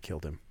chest. I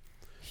killed him.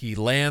 He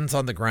lands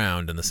on the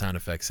ground, and the sound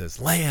effect says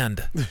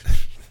 "land."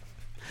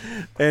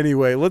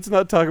 Anyway, let's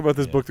not talk about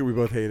this book that we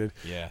both hated.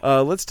 Yeah.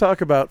 Let's talk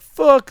about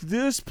Fuck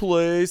This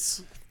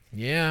Place.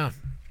 Yeah.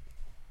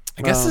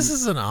 I guess this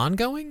is an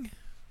ongoing?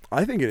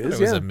 I think it is,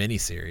 It was a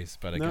mini-series,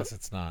 but I guess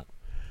it's not.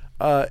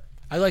 I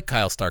like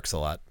Kyle Starks a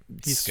lot.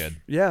 He's good.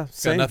 Yeah,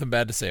 same. Got nothing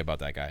bad to say about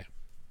that guy.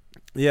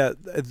 Yeah,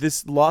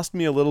 this lost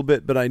me a little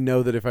bit, but I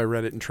know that if I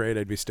read it in trade,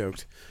 I'd be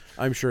stoked.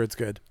 I'm sure it's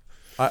good.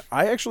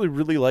 I actually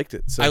really liked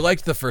it. So I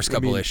liked the first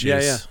couple issues.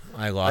 Yeah.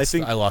 I lost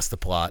the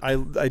plot.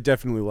 I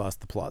definitely lost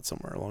the plot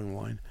somewhere along the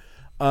line.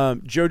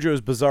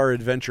 JoJo's Bizarre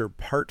Adventure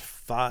Part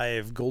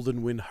 5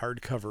 Golden Wind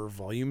hardcover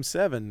Volume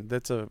 7.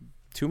 That's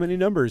too many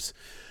numbers.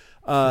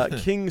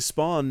 King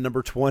Spawn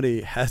number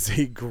 20 has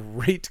a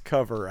great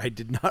cover. I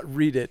did not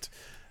read it,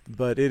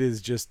 but it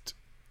is just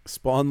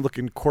Spawn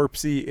looking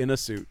corpsey in a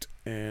suit,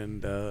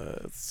 and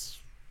it's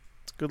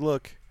a good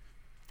look.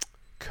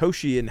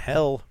 Koshi in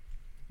Hell.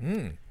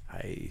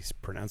 I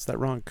pronounced that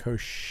wrong.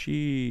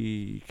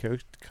 Koshi.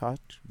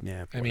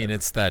 Yeah. I mean,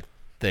 it's that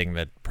thing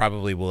that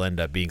probably will end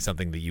up being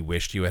something that you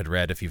wished you had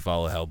read if you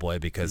follow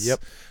Hellboy, because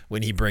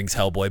when he brings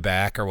Hellboy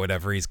back or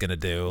whatever he's gonna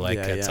do,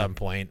 at some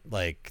point,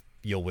 like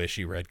you'll wish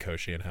you read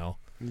Koshi in Hell.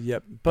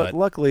 Yep. But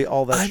luckily,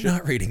 all that I'm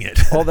not reading it.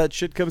 all that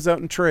shit comes out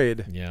in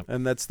trade. Yeah.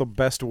 And that's the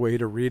best way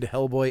to read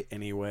Hellboy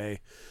anyway.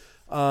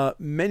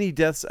 Many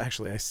deaths.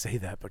 Actually, I say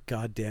that, but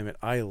god damn it,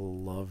 I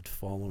loved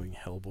following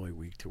Hellboy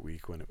week to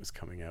week when it was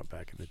coming out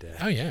back in the day.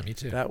 Oh yeah, me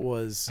too. That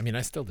was. I mean,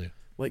 I still do.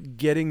 Like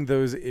getting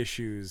those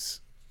issues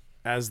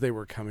as they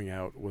were coming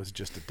out was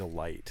just a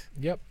delight.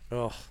 Yep.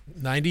 Oh,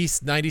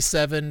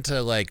 97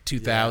 to like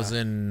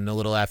 2000, a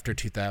little after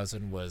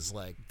 2000 was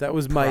like that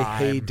was my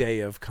heyday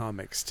of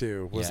comics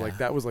too.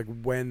 That was like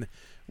when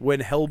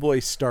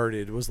Hellboy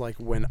started was like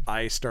when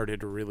I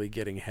started really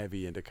getting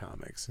heavy into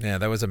comics. Yeah,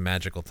 that was a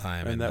magical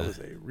time. And that was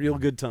a real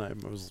good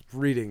time. I was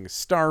reading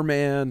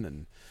Starman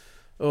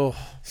and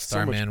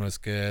Starman was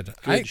good.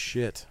 Good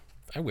shit.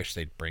 I wish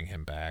they'd bring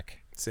him back.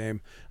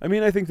 Same. I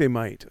mean, I think they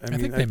might. I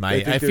think they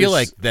might. I feel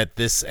like that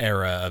this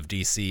era of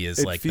DC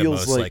is like the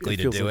most likely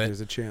to do it.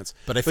 There's a chance.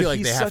 But I feel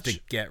like they have to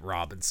get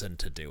Robinson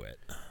to do it.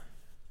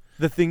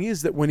 The thing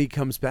is that when he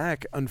comes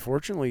back,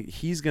 unfortunately,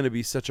 he's going to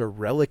be such a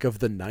relic of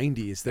the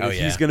 90s that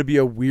he's going to be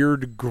a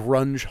weird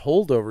grunge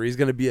holdover. He's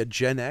going to be a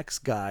Gen X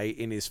guy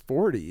in his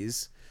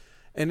 40s,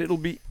 and it'll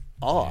be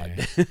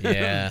odd.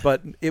 Yeah.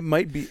 But it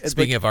might be.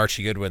 Speaking of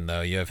Archie Goodwin,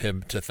 though, you have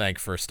him to thank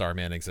for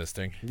Starman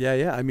existing.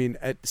 Yeah. I mean,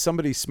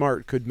 somebody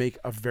smart could make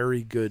a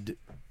very good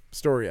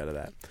story out of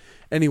that.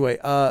 Anyway,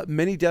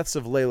 Many Deaths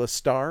of Layla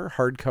Starr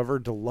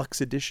hardcover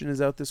deluxe edition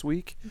is out this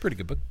week. Pretty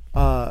good book.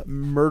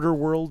 Murder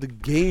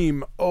World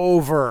Game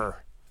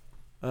Over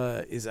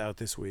is out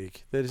this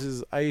week. This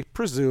is, I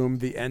presume,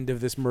 the end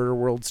of this Murder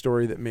World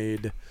story that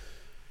made,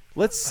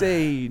 let's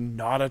say,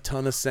 not a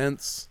ton of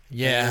sense.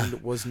 Yeah.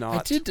 And was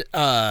not. I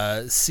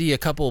did see a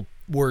couple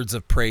words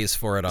of praise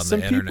for it on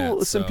the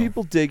internet. Some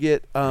people dig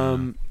it.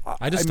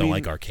 I just don't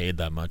like arcade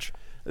that much.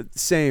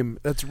 Same.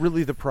 That's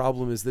really the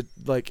problem. Is that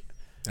like.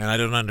 And I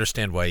don't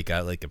understand why he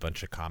got like a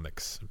bunch of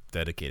comics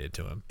dedicated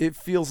to him. It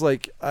feels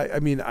like I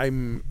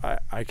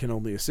can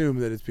only assume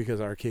that it's because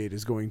Arcade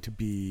is going to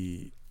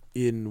be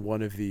in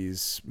one of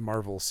these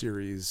Marvel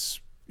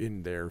series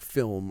in their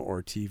film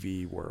or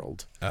TV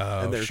world,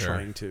 and they're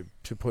trying to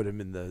put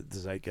him in the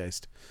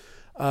zeitgeist.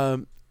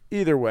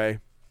 Either way,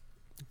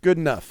 good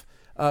enough.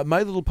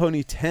 My Little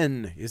Pony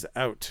 10 is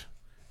out,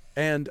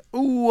 and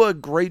a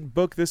great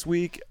book this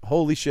week.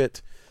 Holy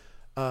shit!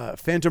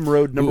 Phantom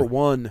Road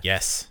 #1.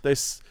 Yes.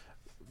 This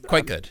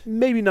quite good.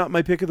 Maybe not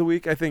my pick of the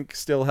week. I think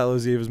still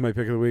Hallows Eve is my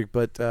pick of the week,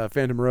 but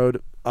Phantom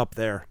Road up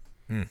there.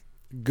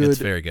 Good. It's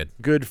very good.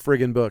 Good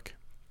friggin' book.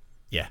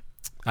 Yeah.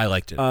 I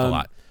liked it a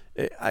lot.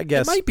 I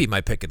guess it might be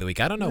my pick of the week.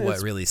 I don't know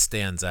what really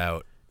stands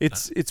out.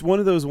 It's one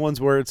of those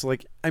ones where it's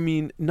like, I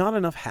mean, not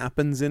enough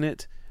happens in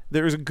it.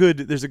 There's a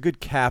good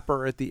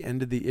capper at the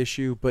end of the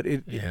issue, but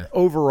it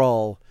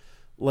overall,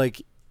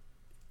 like,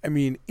 I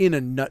mean, in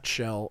a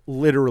nutshell,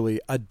 literally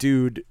a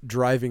dude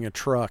driving a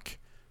truck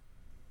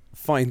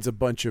finds a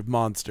bunch of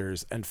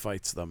monsters and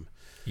fights them.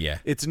 Yeah.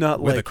 It's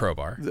not with like a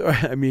crowbar.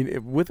 I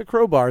mean, with a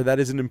crowbar, that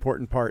is an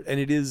important part. And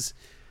it is,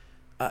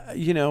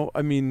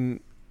 I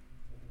mean,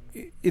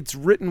 it's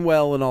written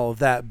well and all of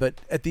that, but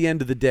at the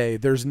end of the day,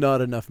 there's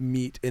not enough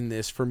meat in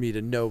this for me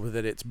to know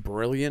that it's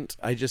brilliant.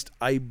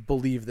 I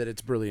believe that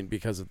it's brilliant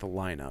because of the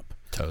lineup.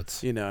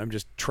 Totes. I'm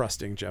just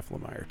trusting Jeff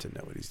Lemire to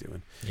know what he's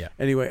doing. Yeah.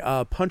 Anyway,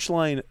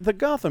 Punchline, The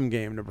Gotham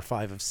Game,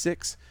 #5 of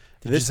 6.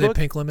 Did you say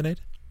Pink Lemonade?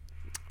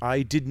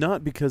 I did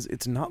not, because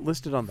it's not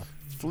listed on the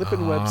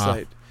flippin'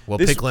 website. Well,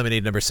 Pink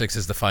Lemonade #6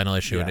 is the final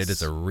issue, yes. and it is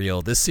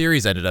this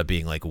series ended up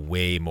being like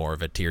way more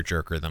of a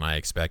tearjerker than I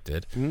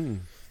expected.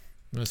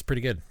 It was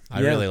pretty good. I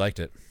really liked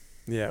it.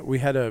 Yeah, we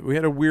had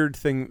a weird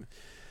thing.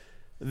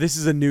 This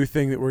is a new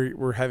thing that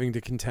we're having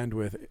to contend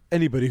with.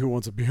 Anybody who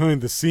wants a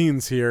behind the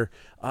scenes here,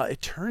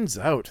 it turns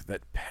out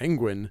that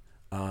Penguin,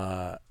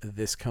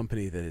 this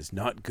company that is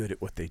not good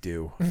at what they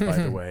do, by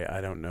the way,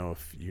 I don't know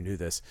if you knew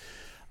this,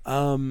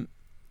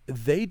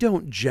 they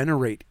don't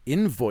generate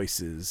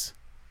invoices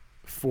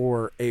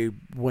for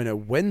when a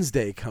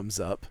Wednesday comes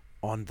up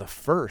on the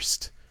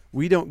 1st.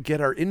 We don't get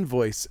our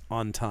invoice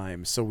on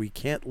time, so we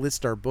can't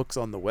list our books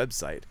on the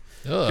website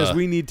because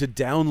we need to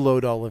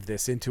download all of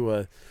this into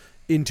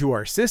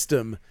our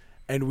system,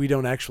 and we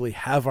don't actually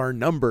have our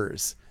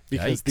numbers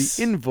because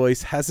the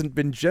invoice hasn't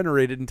been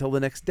generated until the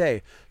next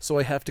day. So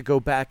I have to go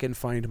back and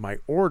find my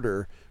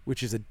order,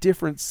 which is a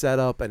different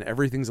setup, and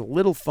everything's a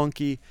little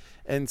funky.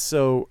 And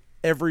so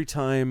every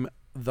time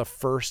the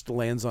 1st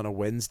lands on a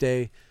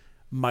Wednesday,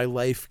 my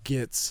life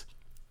gets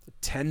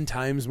 10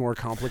 times more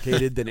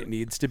complicated than it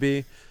needs to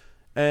be.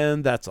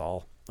 And that's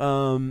all.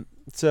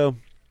 So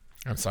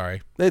I'm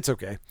sorry. It's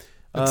okay.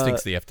 It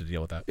stinks that you have to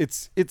deal with that.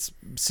 It's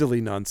silly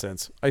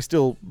nonsense. I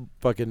still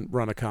fucking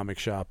run a comic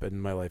shop,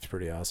 and my life's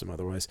pretty awesome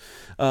otherwise.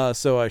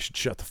 So I should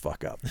shut the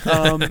fuck up.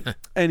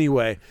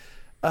 Anyway,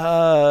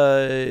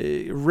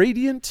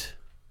 Radiant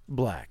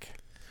Black.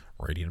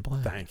 Radiant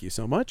Black. Thank you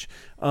so much.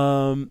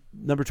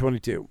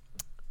 #22.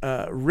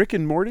 Rick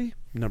and Morty,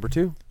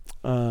 #2.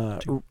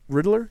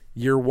 Riddler,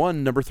 Year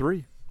 1,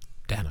 #3.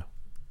 Dano.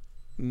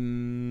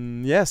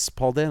 Yes,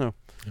 Paul Dano.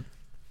 Yep.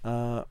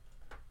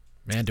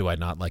 Man, do I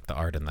not like the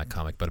art in that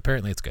comic, but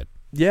apparently it's good.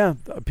 Yeah,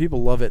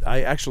 people love it.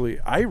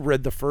 I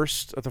read the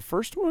first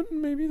one,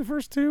 maybe the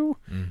first 2,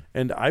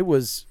 and I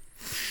was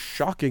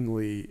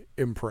shockingly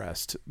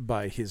impressed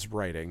by his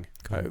writing.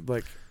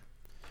 Cool.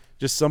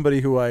 Just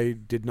somebody who I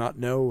did not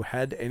know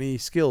had any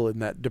skill in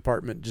that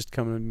department, just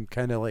coming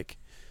kind of like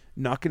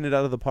knocking it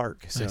out of the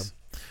park. So nice.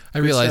 I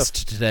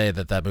realized today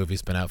that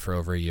movie's been out for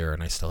over a year,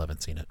 and I still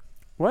haven't seen it.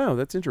 Wow,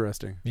 that's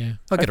interesting. Yeah,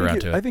 I'll get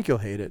around to it. I think you'll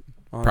hate it,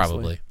 honestly.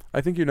 Probably.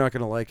 I think you're not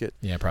going to like it.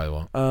 Yeah,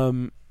 probably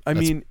won't.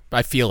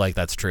 I feel like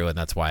that's true, and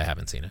that's why I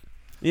haven't seen it.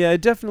 Yeah,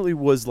 it definitely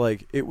was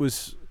it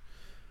was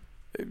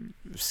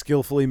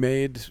skillfully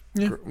made.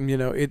 Yeah.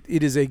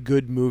 It is a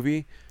good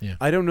movie. Yeah.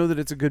 I don't know that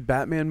it's a good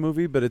Batman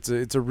movie, but it's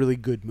a really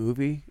good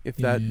movie, if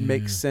that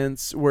makes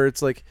sense, where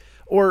it's like,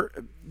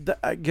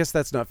 I guess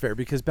that's not fair,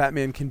 because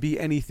Batman can be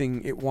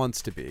anything it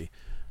wants to be.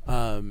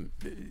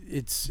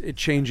 It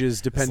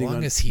changes depending on, as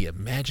long as he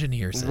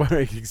Imagineers it.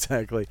 Right,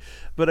 exactly.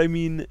 But I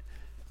mean,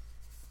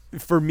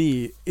 for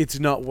me, it's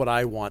not what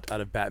I want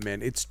out of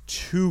Batman. It's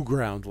too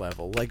ground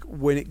level. Like,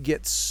 when it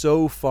gets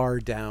so far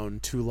down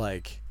to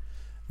like,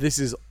 this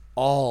is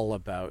all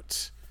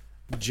about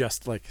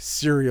just like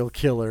serial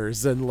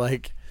killers, and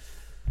like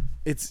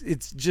it's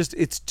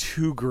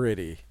too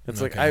gritty.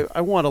 It's okay. like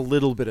I want a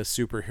little bit of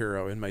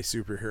superhero in my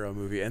superhero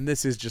movie, and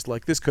this is just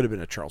like, this could have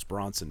been a Charles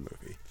Bronson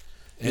movie.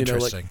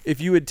 Interesting.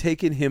 If you had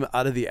taken him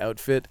out of the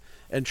outfit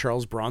and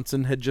Charles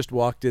Bronson had just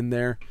walked in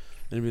there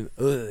and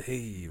been,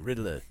 hey,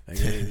 Riddler.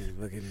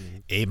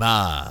 Hey,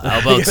 Ma, how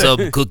about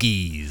some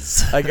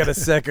cookies? I got a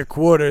sack of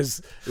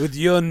quarters with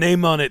your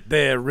name on it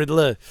there,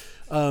 Riddler.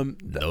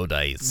 No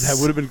dice.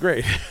 That would have been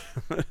great.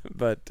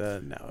 But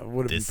no, it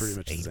would have been pretty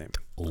much the same.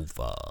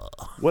 Over.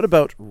 What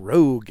about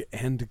Rogue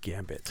and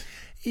Gambit?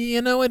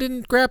 You know, it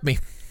didn't grab me.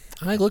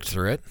 I looked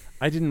through it.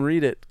 I didn't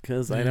read it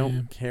because I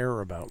don't care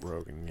about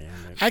Rogue and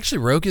Gambit. Actually,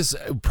 Rogue is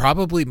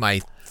probably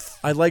my...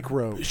 I like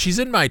Rogue. She's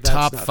in my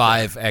top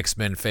 5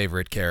 X-Men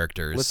favorite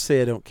characters. Let's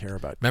say I don't care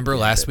about Remember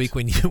Gambit. last week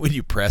when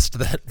you pressed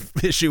that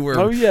issue where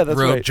that's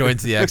Rogue right.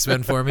 joins the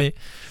X-Men for me,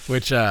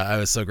 which I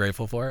was so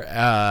grateful for.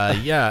 I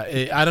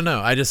don't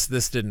know.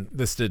 This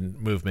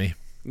didn't move me.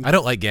 I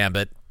don't like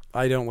Gambit.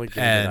 I don't like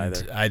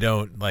Gambit either. I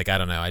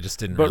don't know. I just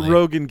didn't But really...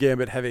 Rogue and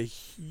Gambit have a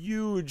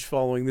huge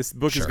following. This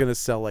book is going to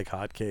sell like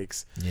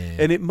hotcakes. Yeah.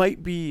 And it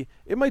might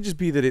just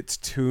be that it's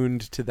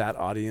tuned to that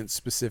audience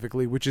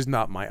specifically, which is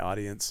not my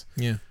audience.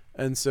 Yeah.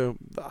 And so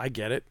I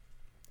get it.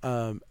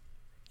 You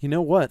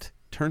know what?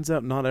 Turns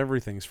out not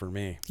everything's for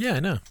me. Yeah,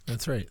 I know.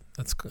 That's right.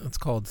 That's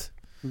called...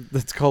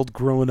 That's called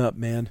growing up,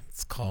 man.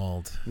 It's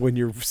called... When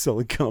you're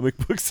selling comic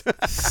books.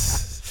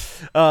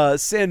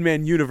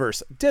 Sandman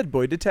Universe, Dead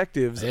Boy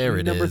Detectives, There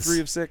it number is.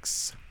 3 of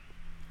 6.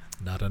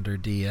 Not under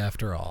D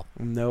after all.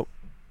 Nope.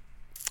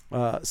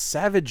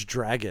 Savage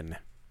Dragon.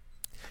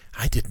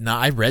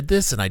 I read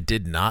this and I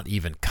did not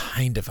even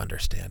kind of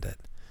understand it.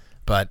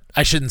 But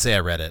I shouldn't say I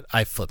read it.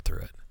 I flipped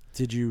through it.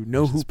 Did you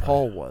know who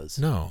Paul was?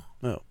 No.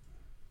 No,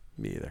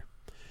 me either.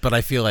 But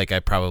I feel like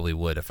I probably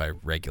would if I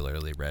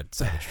regularly read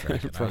Savage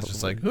Dragon. I was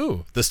just like,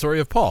 ooh, the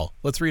story of Paul.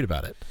 Let's read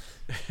about it.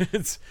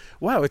 It's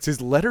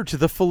his letter to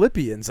the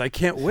Philippians. I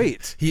can't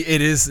wait.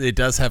 It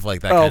does have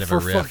like that kind of a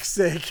riff. For fuck's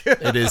sake.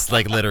 It is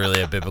like literally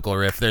a biblical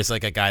riff. There's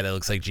like a guy that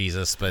looks like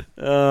Jesus, but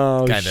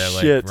kind of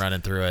like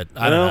running through it.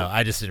 I don't know.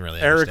 I just didn't really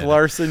understand Eric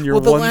Larson,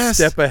 you're one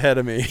step ahead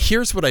of me.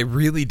 Here's what I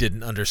really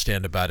didn't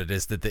understand about it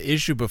is that the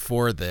issue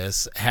before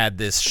this had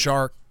this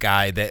shark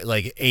guy that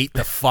like ate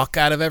the fuck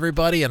out of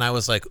everybody, and I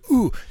was like,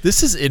 ooh,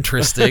 this is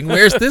interesting.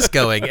 Where's this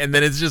going? And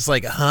then it's just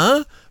like,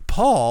 huh?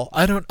 Paul,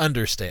 I don't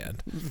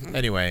understand.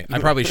 Anyway, I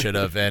probably should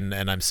have, and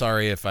I'm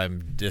sorry if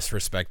I'm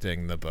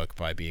disrespecting the book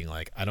by being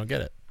like, I don't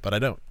get it, but I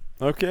don't.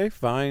 Okay,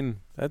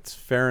 fine. That's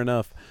fair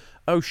enough.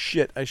 Oh,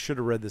 shit. I should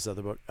have read this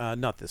other book.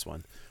 Not this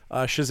one.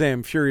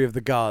 Shazam, Fury of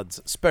the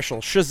Gods. Special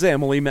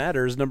Shazamily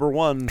Matters, number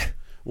 1.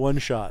 One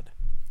shot.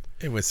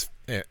 It was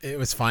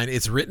fine.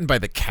 It's written by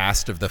the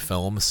cast of the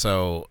film,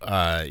 so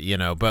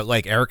but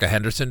like Erica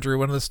Henderson drew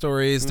one of the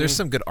stories. There's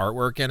some good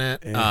artwork in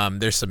it. Yeah.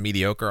 There's some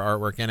mediocre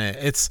artwork in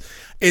it.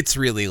 It's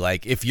really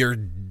like if you're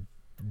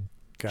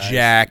Guys,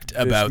 jacked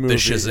about the movie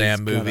is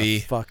Shazam gonna movie,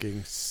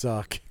 fucking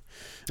suck.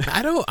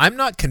 I'm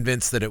not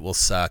convinced that it will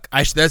suck.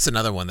 That's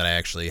another one that I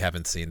actually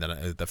haven't seen.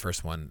 The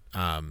first one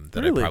that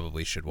Really? I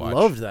probably should watch.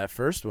 Loved that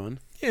first one.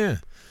 Yeah.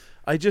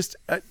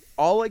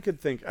 All I could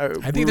think. I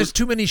think there's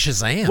too many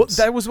Shazams. Well,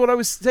 that was what I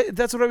was.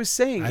 That's what I was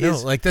saying. I know,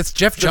 like that's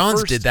Jeff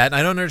Johns first- did that, and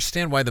I don't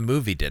understand why the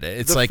movie did it.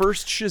 It's the like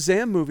first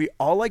Shazam movie.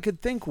 All I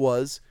could think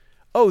was,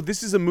 oh,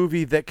 this is a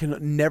movie that can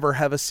never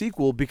have a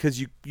sequel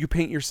because you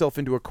paint yourself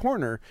into a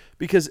corner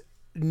because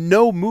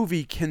no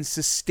movie can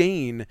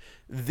sustain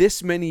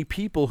this many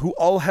people who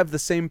all have the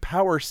same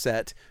power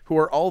set, who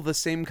are all the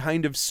same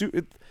kind of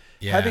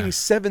having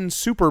 7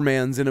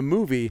 Supermans in a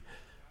movie.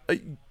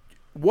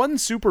 One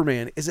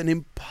Superman is an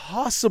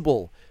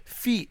impossible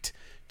feat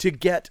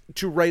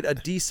to write a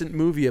decent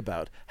movie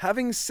about.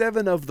 Having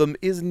 7 of them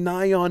is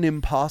nigh on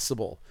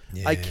impossible.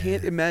 Yeah. I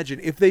can't imagine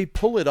if they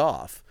pull it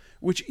off,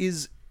 which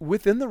is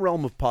within the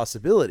realm of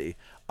possibility.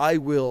 I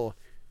will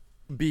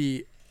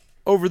be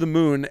over the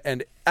moon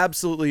and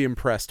absolutely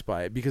impressed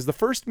by it because the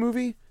first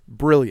movie,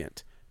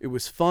 brilliant. It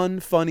was fun,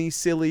 funny,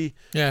 silly.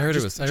 Yeah, I heard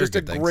it was. I heard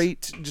good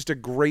things. Just a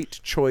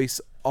great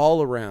choice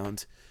all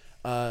around.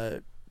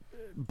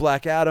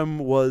 Black Adam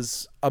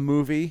was a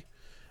movie,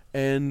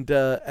 and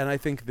I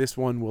think this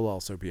one will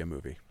also be a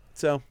movie.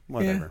 So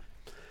whatever.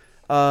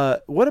 Yeah.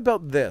 What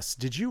about this?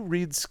 Did you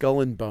read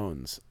Skull and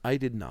Bones? I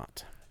did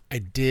not. I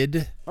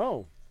did.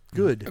 Oh,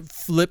 good.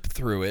 Flip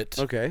through it.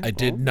 Okay. I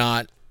did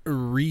not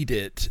read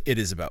it. It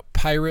is about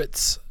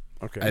pirates.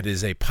 Okay. It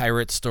is a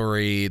pirate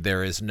story.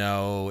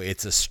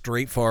 It's a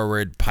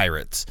straightforward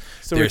pirates.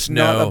 So it's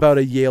not about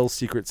a Yale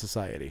secret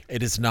society.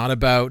 It is not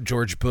about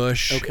George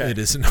Bush. Okay. It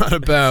is not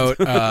about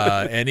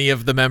any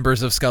of the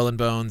members of Skull and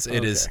Bones.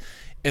 It is,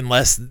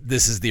 unless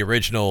this is the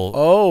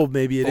original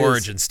maybe it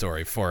origin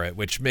story for it,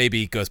 which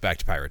maybe goes back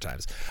to pirate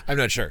times. I'm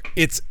not sure.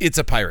 It's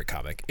a pirate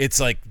comic.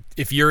 It's like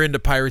if you're into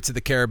Pirates of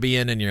the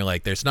Caribbean and you're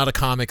like, there's not a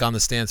comic on the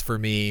stands for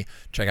me,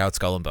 check out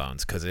Skull and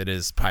Bones because it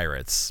is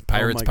pirates.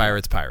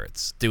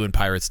 Pirates doing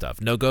pirate stuff.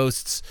 No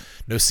ghosts,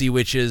 no sea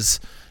witches,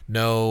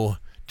 no,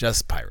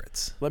 just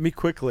pirates. Let me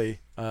quickly,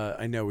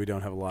 I know we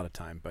don't have a lot of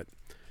time, but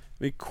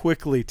let me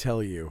quickly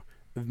tell you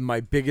my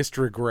biggest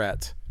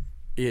regret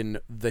in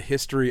the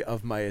history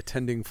of my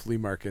attending flea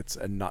markets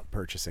and not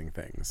purchasing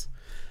things.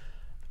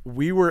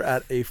 We were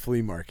at a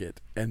flea market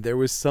and there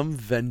was some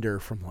vendor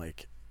from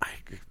like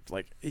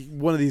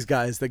one of these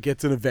guys that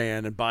gets in a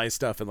van and buys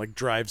stuff and like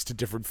drives to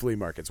different flea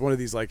markets. One of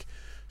these like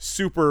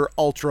super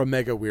ultra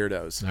mega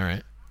weirdos. All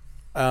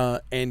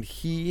right. And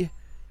he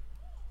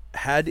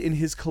had in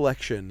his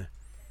collection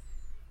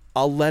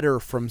a letter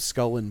from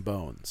Skull and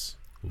Bones.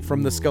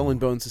 from the Skull and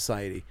Bones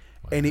Society.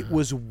 Wow. And it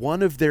was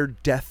one of their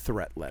death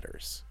threat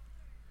letters.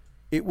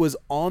 It was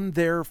on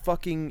their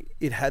fucking...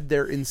 It had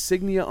their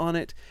insignia on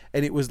it,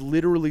 and it was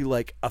literally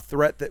like a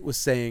threat that was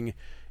saying,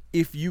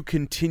 if you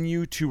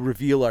continue to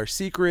reveal our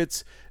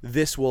secrets,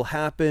 this will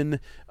happen.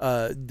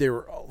 There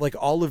were like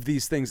all of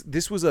these things.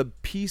 This was a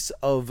piece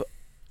of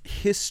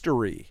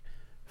history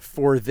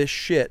for this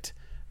shit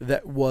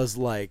that was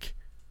like...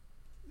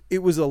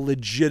 It was a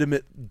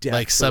legitimate death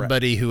like threat.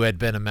 somebody who had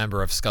been a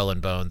member of Skull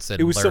and Bones and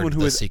It was learned someone who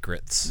the was-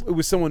 secrets. It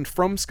was someone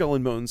from Skull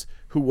and Bones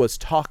who was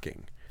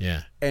talking.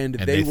 Yeah. And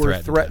they were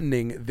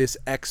threatening this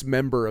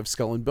ex-member of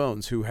Skull and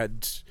Bones who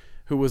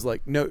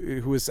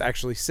was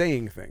actually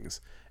saying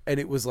things. And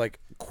it was like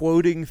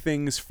quoting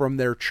things from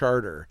their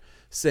charter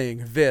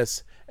saying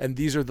this, and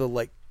these are the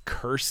like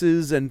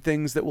curses and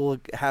things that will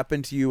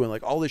happen to you and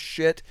like all this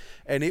shit.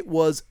 And it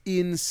was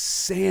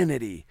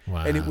insanity.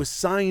 Wow. And it was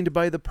signed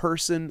by the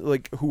person,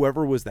 like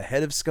whoever was the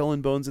head of Skull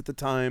and Bones at the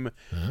time.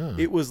 Oh.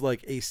 It was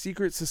like a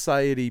secret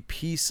society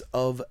piece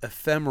of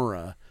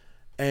ephemera,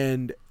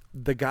 and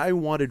the guy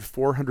wanted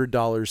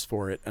 $400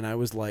 for it, and I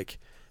was like,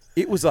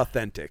 it was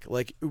authentic.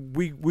 Like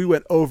we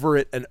went over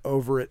it and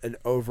over it and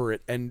over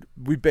it, and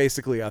we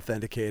basically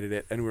authenticated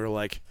it, and we were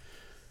like,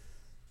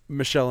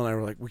 Michelle and I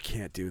were like, we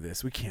can't do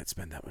this. We can't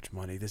spend that much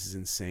money. This is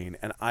insane.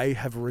 And I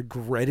have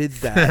regretted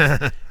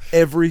that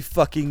every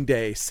fucking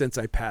day since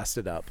I passed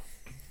it up.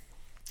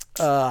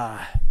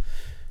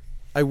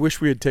 I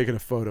wish we had taken a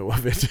photo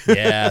of it.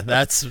 Yeah,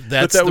 that's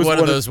that was one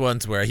of those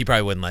ones where he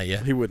probably wouldn't let you.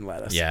 He wouldn't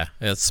let us. Yeah,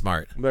 that's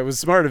smart. That was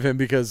smart of him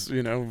because,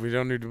 we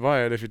don't need to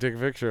buy it if you take a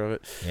picture of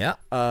it. Yeah.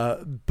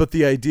 But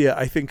the idea,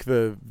 I think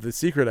the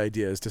secret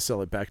idea is to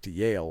sell it back to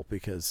Yale,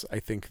 because I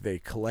think they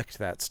collect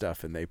that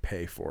stuff and they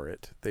pay for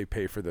it. They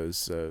pay for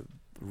those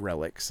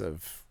relics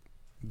of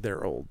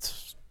their old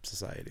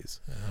societies.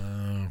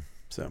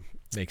 So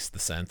Makes the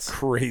sense.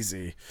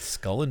 crazy.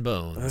 Skull and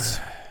Bones.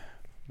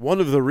 One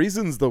of the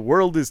reasons the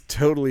world is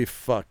totally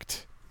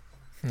fucked.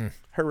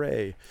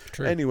 Hooray.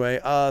 True. Anyway,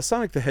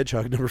 Sonic the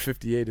Hedgehog number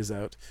 58 is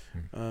out.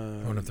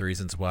 One of the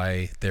reasons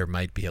why there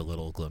might be a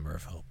little glimmer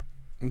of hope.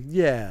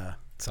 Yeah.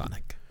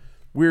 Sonic.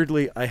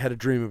 Weirdly, I had a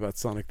dream about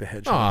Sonic the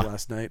Hedgehog Aw.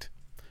 last night.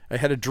 I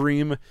had a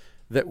dream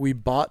that we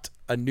bought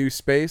a new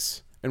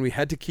space and we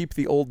had to keep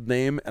the old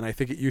name, and I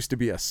think it used to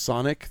be a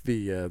Sonic,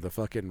 the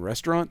fucking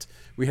restaurant.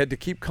 We had to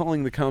keep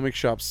calling the comic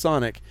shop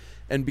Sonic,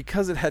 and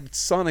because it had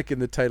Sonic in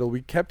the title,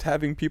 we kept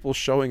having people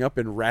showing up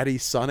in ratty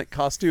Sonic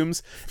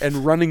costumes and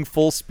running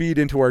full speed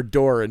into our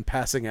door and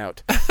passing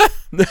out.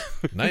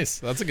 Nice.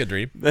 That's a good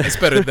dream. That's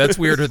better. That's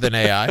weirder than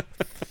AI.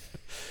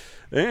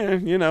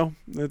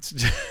 That's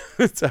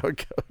that's how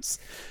it goes.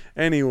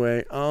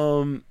 Anyway,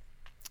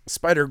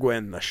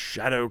 Spider-Gwen, the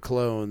Shadow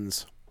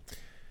Clones.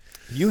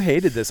 You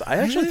hated this. I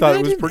actually thought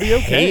it was pretty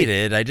okay.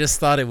 Hated. I just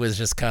thought it was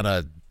just kind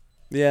of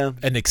Yeah.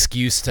 an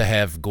excuse to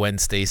have Gwen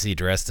Stacy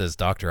dressed as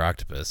Dr.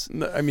 Octopus.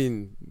 I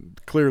mean,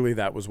 clearly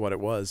that was what it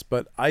was,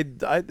 but I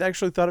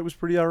actually thought it was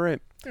pretty all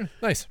right.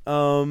 Nice.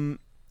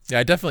 Yeah,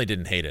 I definitely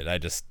didn't hate it.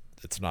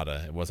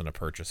 It wasn't a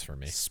purchase for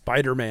me.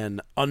 Spider-Man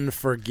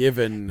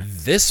Unforgiven.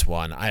 This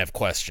one, I have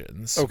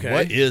questions. Okay.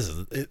 What is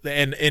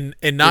and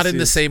not This in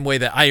the is- same way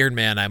that Iron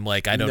Man, I'm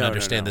like, I don't No,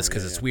 understand no, this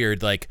because yeah, it's yeah.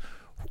 weird. Like,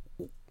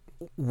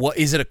 what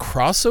is it a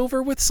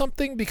crossover with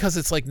something? Because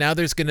it's like now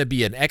there's going to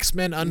be an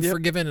X-Men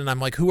Unforgiven, and I'm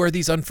like, who are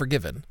these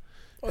Unforgiven?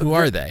 Who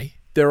are they?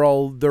 They're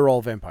all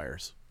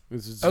vampires.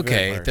 It's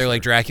Okay, vampires. they're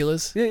like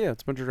Draculas. Yeah,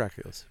 it's a bunch of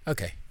Draculas.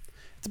 Okay,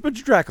 It's a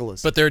bunch of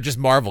Draculas. but they're just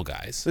Marvel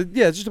guys.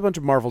 Yeah, it's just a bunch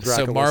of Marvel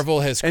Draculas. So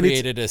Marvel has And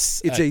created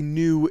it's a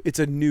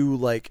new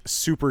like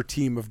super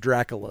team of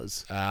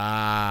Draculas.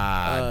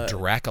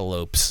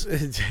 Draculopes,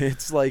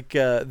 It's like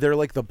they're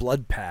like the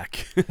Blood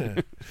Pack.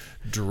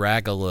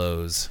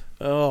 Dragolos.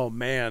 Oh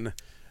man,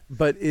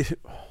 but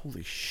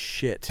holy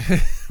shit!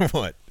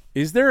 What?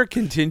 Is there a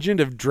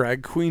contingent of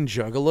drag queen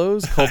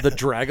juggalos called the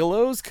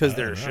Dragalos? Because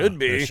there should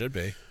be. There should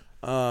be.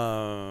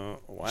 Wow.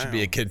 Should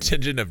be a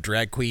contingent of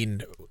drag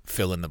queen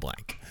fill in the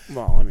blank.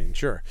 Well, I mean,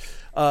 sure.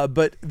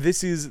 But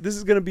this is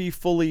going to be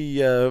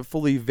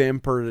fully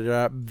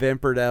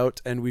vampired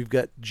out, and we've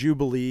got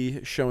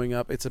Jubilee showing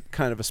up. It's a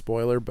kind of a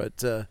spoiler,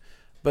 but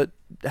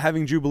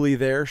having Jubilee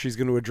there, she's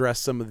going to address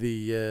some of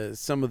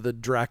the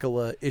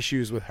Dracula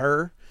issues with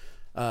her.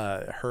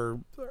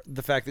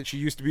 The fact that she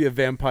used to be a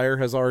vampire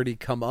has already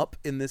come up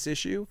in this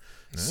issue,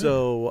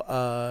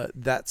 so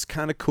that's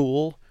kind of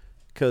cool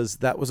because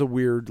that was a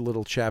weird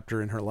little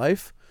chapter in her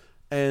life,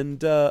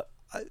 and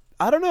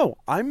I don't know.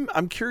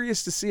 I'm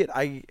curious to see it.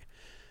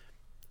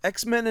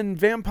 X-Men and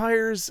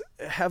vampires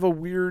have a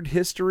weird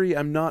history.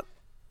 I'm not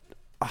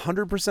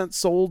 100%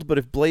 sold, but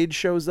if Blade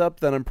shows up,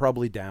 then I'm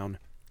probably down.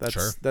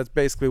 That's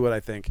basically what I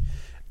think.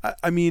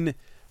 I mean,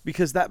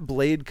 because that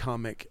Blade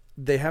comic,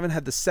 they haven't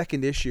had the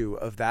second issue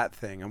of that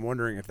thing. I'm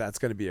wondering if that's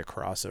going to be a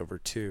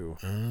crossover too.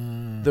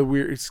 The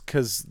weird,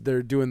 because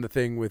they're doing the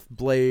thing with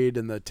Blade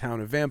and the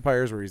town of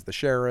vampires where he's the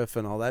sheriff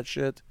and all that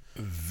shit.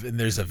 And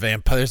there's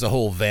a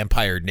whole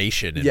vampire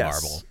nation in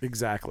Marvel.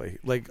 Exactly.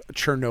 Like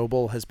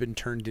Chernobyl has been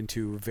turned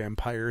into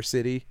Vampire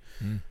City.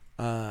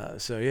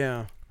 So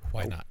yeah.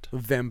 Why not?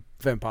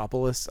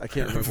 Vampopolis. I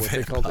can't remember what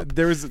they called it.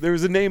 There was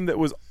a name that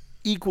was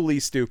equally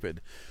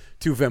stupid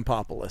to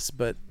Vampopolis,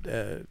 but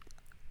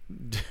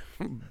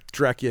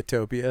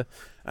Dracuitopia.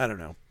 I don't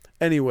know.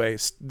 Anyway,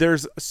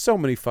 there's so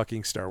many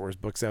fucking Star Wars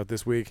books out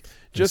this week.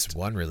 Just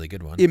one really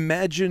good one.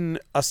 Imagine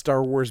a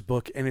Star Wars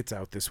book, and it's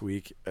out this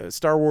week.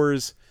 Star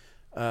Wars.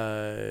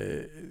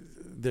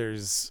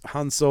 There's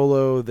Han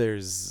Solo.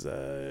 There's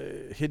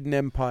Hidden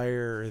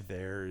Empire.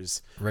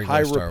 There's Regular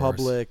High Star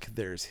Republic.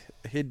 There's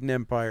Hidden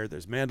Empire.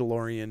 There's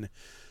Mandalorian.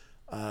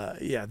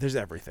 Yeah, there's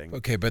everything.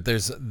 Okay, but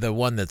there's the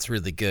one that's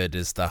really good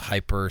is the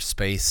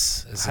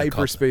Hyperspace.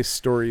 Hyperspace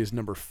Story is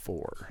number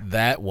 4.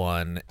 That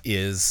one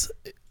is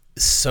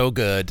so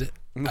good.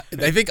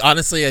 I think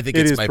honestly, I think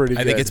It it's is my pretty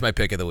good. it's my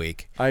pick of the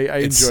week. I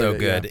It's enjoyed so it,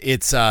 good.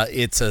 yeah.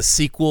 It's a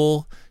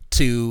sequel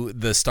to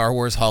the Star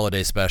Wars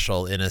Holiday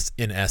Special in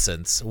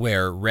essence,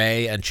 where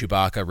Rey and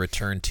Chewbacca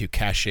return to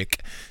Kashyyyk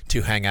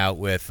to hang out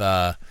with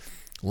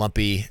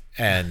Lumpy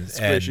and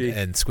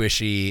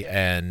Squishy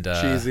and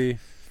Cheesy.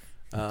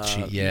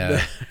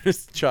 yeah,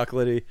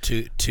 Chocolatey.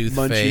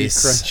 Toothface,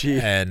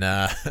 crunchy. and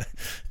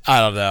I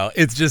don't know.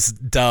 It's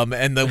just dumb.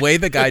 And the way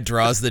the guy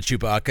draws the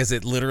Chewbaccas,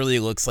 it literally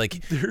looks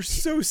like They're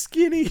so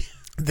skinny.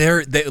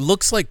 it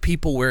looks like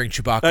people wearing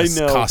Chewbacca's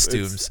I know,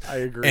 costumes. I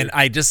agree. And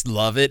I just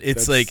love it.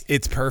 It's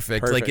it's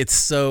perfect. Like it's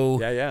so.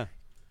 Yeah.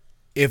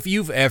 If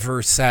you've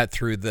ever sat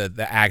through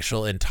the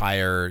actual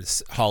entire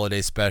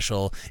holiday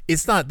special,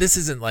 this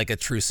isn't like a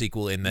true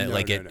sequel in that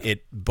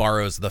it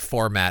borrows the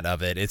format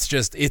of it. It's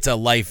just it's a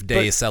life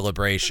day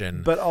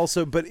celebration. But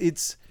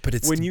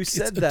it's when you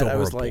said that, adorable. I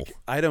was like,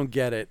 I don't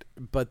get it.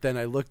 But then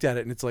I looked at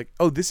it and it's like,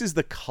 oh, this is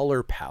the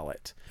color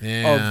palette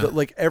Yeah. of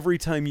like every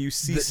time you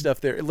see stuff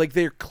there, like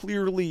they're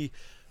clearly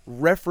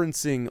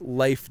referencing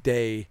Life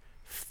Day.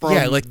 From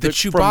like the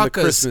from the Chewbacca's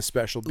Christmas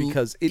special,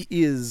 because it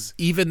is,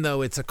 even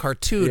though it's a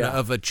cartoon Yeah.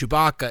 of a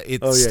Chewbacca,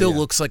 it Oh, yeah, still yeah.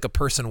 looks like a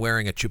person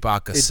wearing a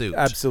Chewbacca suit.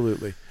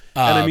 Absolutely.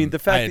 And I mean, the I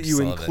fact that just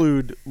you love it.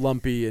 include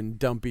Lumpy and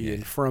Dumpy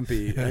and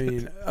Frumpy, I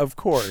mean, of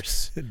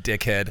course.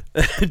 Dickhead.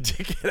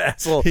 Dickhead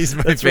asshole. He's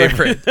my That's right.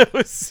 favorite. That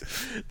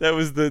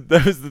was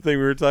the thing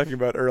we were talking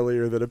about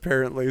earlier, that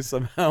apparently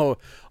somehow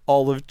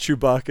all of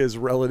Chewbacca's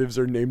relatives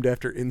are named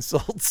after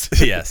insults.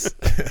 Yes.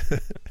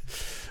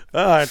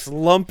 It's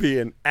Lumpy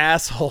and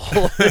asshole.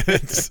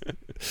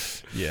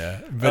 Yeah,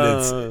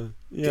 but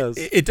yes.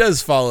 it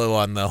does follow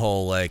on the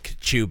whole like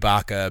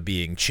Chewbacca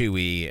being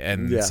Chewy,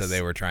 and Yes. so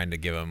they were trying to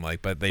give him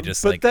but they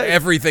just But that-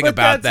 everything but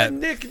about that's that. a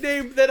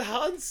nickname that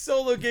Han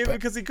Solo gave him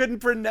because he couldn't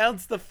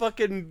pronounce the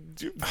fucking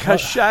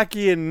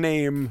Kashyyykian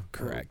name.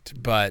 Correct,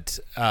 but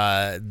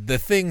the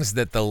things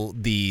that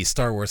the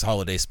Star Wars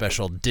Holiday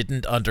Special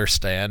didn't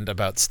understand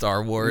about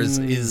Star Wars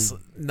is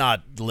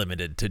not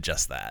limited to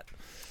just that.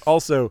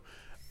 Also,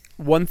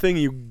 one thing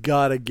you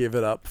gotta give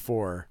it up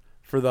for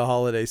the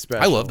holiday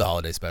special. I love the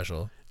Holiday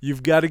Special.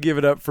 You've got to give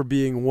it up for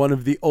being one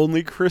of the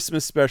only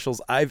Christmas specials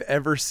I've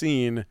ever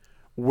seen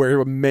where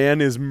a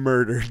man is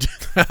murdered.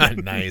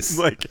 Nice.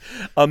 Like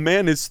a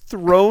man is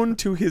thrown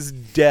to his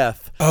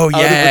death. Oh, out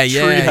yeah, of a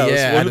yeah, treehouse.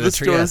 yeah, One out of of the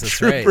the treehouse.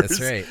 That's right, that's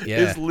stormtroopers right, yeah.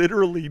 is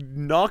literally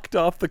knocked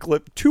off the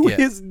cliff to Yeah.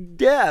 his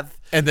death.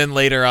 And then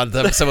later on,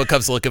 someone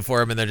comes looking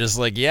for him, and they're just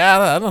like, "Yeah,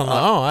 I don't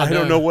know. I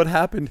don't know what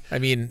happened. I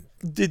mean,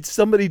 Did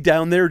somebody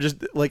down there just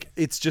like,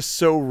 it's just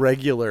so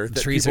regular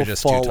that trees people are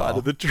just too fall tall. out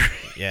of the trees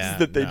Yeah,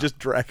 that they no. just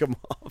drag them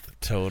off.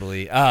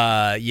 totally.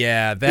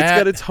 Yeah, that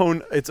It's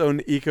got its own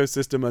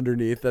ecosystem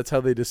underneath. That's how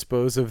they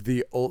dispose of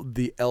the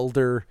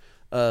elder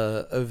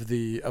of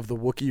the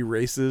Wookiee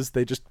races.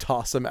 They just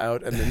toss them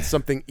out, and then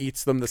something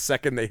eats them the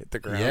second they hit the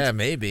ground. Yeah,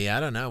 maybe. I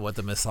don't know what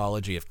the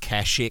mythology of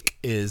Kashyyyk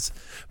is,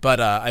 but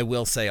I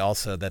will say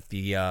also that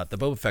the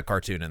Boba Fett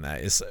cartoon in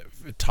that is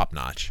top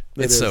notch.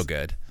 It's so is.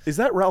 good. Is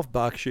that Ralph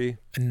Bakshi?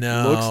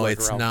 No, Looks like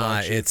it's Ralph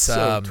not. Bakshi. It's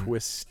so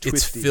it's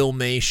twisty.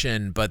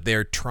 filmation, but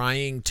they're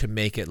trying to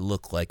make it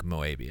look like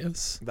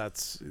Moebius.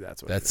 That's what.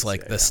 That's it is.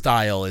 like Yeah, the yeah.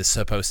 style is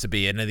supposed to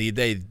be, and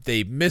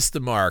they missed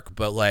the mark,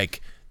 but like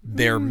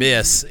their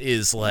miss is It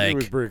was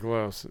like pretty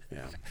close.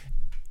 Yeah.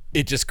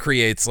 it just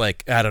creates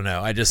like I don't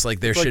know. I just like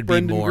there It's like should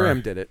Brendan be more.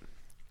 Graham did it.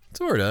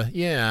 Sorta,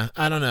 yeah.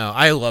 I don't know.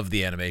 I love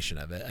the animation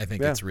of it. I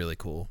think Yeah. it's really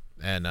cool,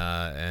 and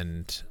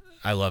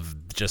I love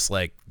just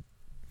like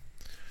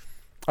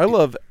I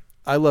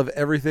love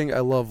everything. I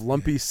love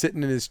Lumpy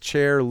sitting in his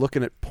chair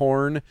looking at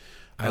porn.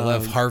 I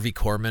love Harvey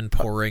Korman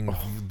pouring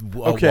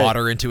okay.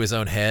 water into his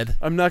own head.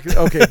 I'm not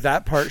gonna, okay.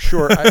 That part,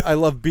 sure. I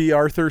love B.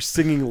 Arthur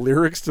singing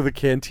lyrics to the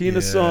Cantina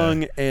Yeah.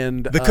 song,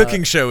 and The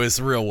cooking show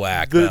is real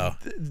whack though.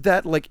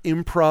 that like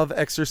improv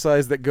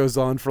exercise that goes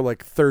on for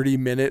like 30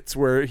 minutes,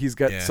 where he's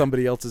got Yeah.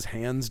 somebody else's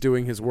hands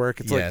doing his work.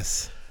 It's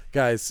Yes. like,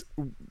 guys,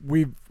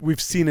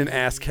 we've seen an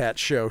ass cat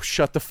show.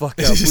 Shut the fuck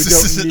up. We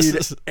don't need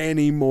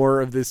any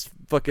more of this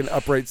fucking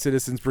Upright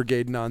Citizens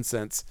Brigade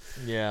nonsense.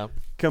 Yeah.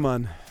 Come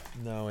on.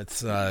 No,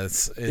 it's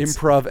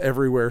Improv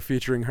everywhere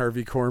featuring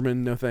Harvey Korman.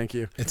 No, thank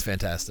you. it's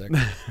fantastic. I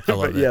love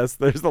But it. yes,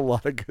 there's a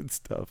lot of good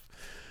stuff.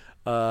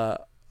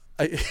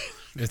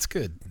 It's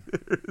good.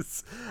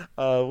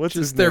 What's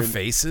his Just their name?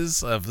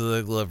 faces of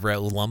the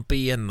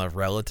Lumpy and the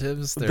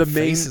relatives. Their The main-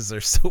 faces are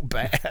so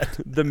bad.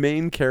 The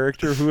main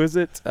character, who is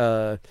it?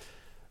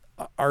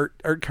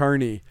 Art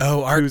Carney.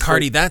 Oh, Art Who's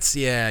Carney. like- That's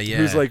yeah.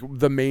 Who's like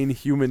the main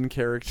human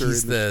character.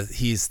 he's in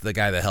he's the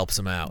guy that helps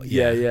him out.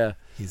 yeah.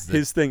 He's the,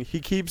 His thing. He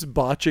keeps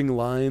botching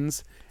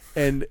lines,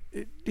 and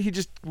he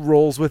just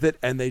rolls with it,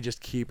 and they just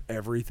keep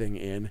everything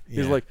in.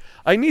 He's Yeah. like,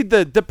 I need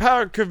the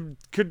power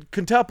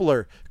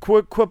quintupler.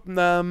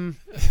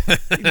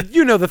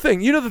 You know the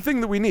thing. You know the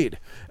thing that we need.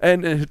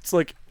 And it's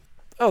like,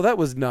 oh, that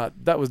was not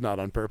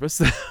on purpose.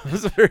 That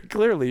was very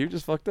clearly you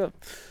just fucked up.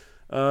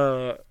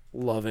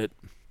 Love it.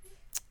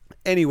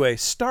 Anyway,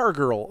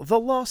 Stargirl, The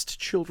Lost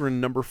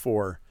Children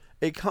 #4,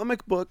 a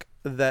comic book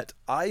that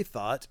I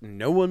thought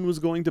no one was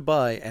going to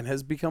buy and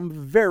has become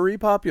very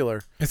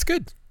popular. it's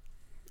good.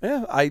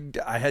 Yeah, I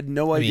had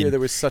no idea mean, there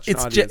was such an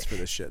it's audience for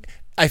this shit.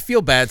 I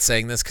feel bad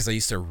saying this because I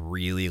used to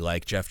really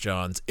like Jeff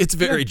Johns. It's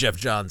very Jeff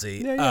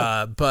Johnsy.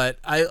 Yeah. But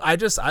I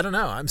don't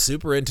know. I'm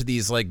super into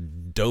these like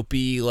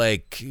dopey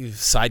like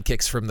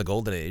sidekicks from the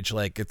Golden Age.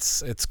 Like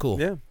it's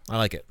cool. Yeah. I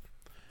like it.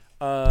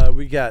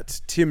 We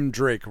got Tim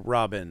Drake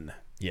Robin.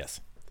 Yes.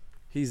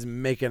 He's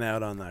making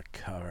out on the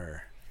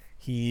cover.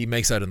 He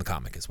makes out in the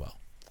comic as well.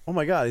 Oh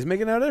my god, he's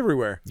making out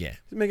everywhere. Yeah.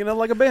 He's making out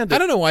like a bandit. I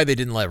don't know why they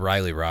didn't let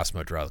Riley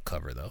Rossmo draw the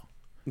cover though.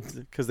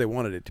 Because they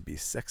wanted it to be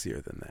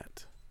sexier than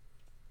that.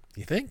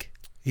 You think?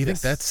 You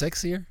think that's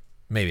sexier?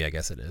 Maybe, I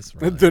guess it is.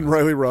 Then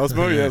Riley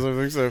Rossmo? Yes, I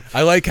think so.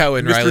 I like how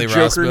in Mr. Riley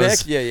Joker neck?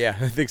 Rossmo's, Yeah,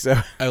 I think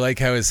so. I like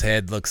how his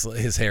hair looks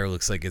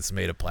like it's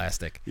made of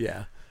plastic.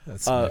 Yeah.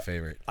 That's my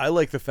favorite. I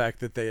like the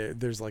fact that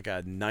there's like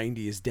a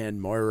 90s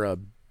Dan Moira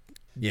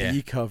Yeah.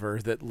 B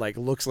cover that like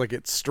looks like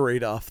it's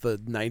straight off the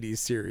 90s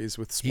series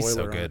with spoiler He's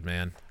so on it. good,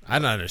 man. I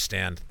don't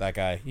understand that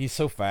guy. He's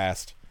so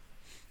fast.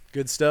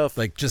 Good stuff.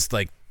 Like just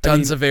like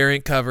tons of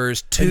variant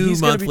covers, two he's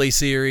gonna be monthly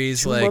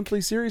series. Two Like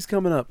monthly series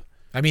coming up.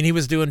 I mean, he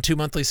was doing 2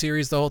 monthly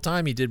series the whole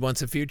time. He did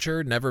Once a Future,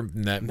 once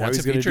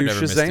he's a gonna Future, do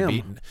never missed a Shazam.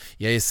 beat.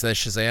 Yeah, he says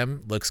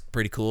Shazam looks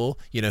pretty cool.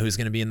 You know who's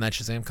going to be in that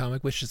Shazam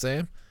comic with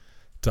Shazam?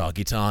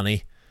 Doggy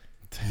Tawny.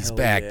 He's Hell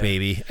back, yeah.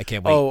 baby. I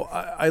can't wait. Oh,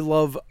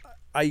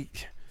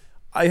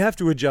 I have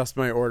to adjust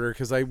my order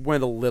because I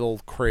went a little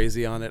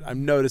crazy on it.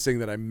 I'm noticing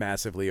that I'm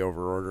massively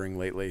over ordering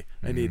lately.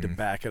 I need to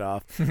back it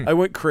off. I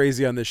went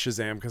crazy on this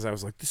Shazam because I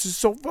was like, this is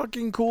so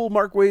fucking cool.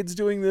 Mark Waid's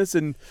doing this,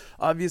 and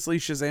obviously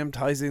Shazam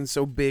ties in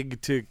so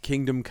big to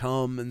Kingdom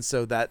Come, and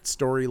so that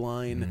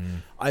storyline.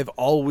 I've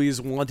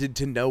always wanted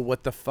to know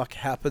what the fuck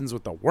happens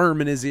with the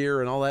worm in his ear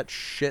and all that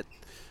shit.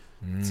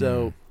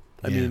 So,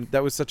 I Yeah. mean,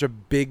 that was such a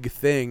big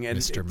thing, and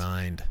Mr.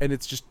 Mind. and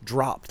it's just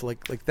dropped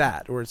like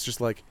that, or it's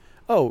just like,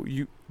 oh,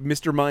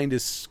 Mr. Mind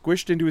is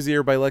squished into his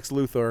ear by Lex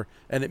Luthor,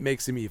 and it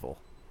makes him evil,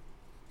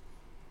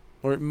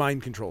 or it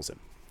mind controls him.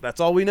 That's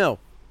all we know.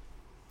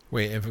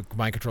 Wait, if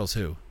mind controls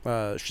who?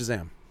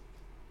 Shazam.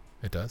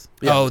 It does?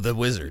 Yeah. Oh, the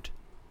wizard.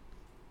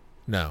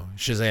 No,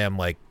 Shazam,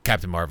 like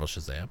Captain Marvel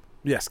Shazam.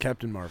 Yes,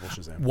 Captain Marvel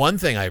Shazam. One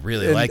thing I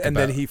really And, like and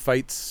about then he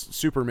fights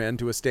Superman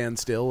to a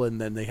standstill,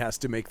 and then they has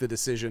to make the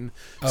decision.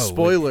 Oh,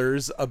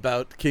 Spoilers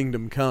about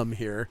Kingdom Come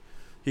here.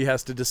 He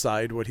has to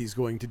decide what he's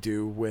going to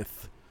do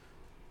with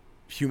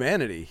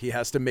humanity. He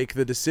has to make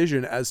the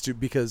decision as to,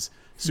 because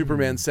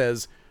Superman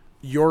says,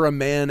 you're a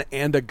man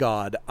and a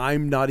god.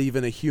 I'm not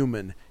even a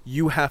human.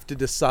 You have to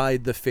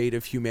decide the fate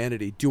of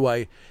humanity.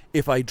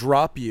 If I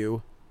drop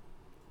you,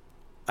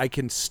 I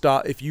can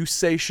stop. If you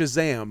say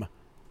Shazam,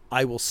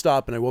 I will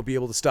stop, and I won't be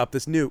able to stop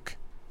this nuke.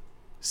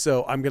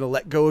 So I'm going to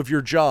let go of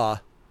your jaw,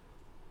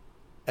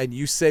 and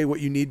you say what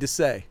you need to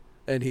say.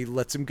 And he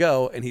lets him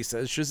go, and he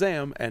says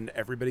Shazam, and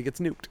everybody gets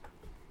nuked.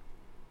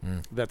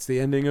 That's the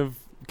ending of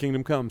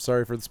Kingdom Come.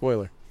 Sorry for the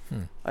spoiler.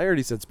 I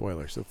already said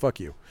spoiler, so fuck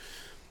you.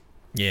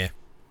 Yeah.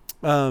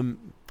 The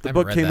haven't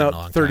book read came that in a out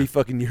long 30 time.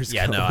 fucking years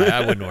Yeah, ago. no,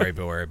 I wouldn't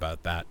worry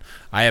about that.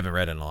 I haven't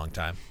read it in a long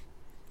time.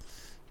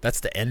 That's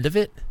the end of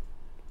it?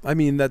 I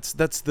mean, that's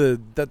the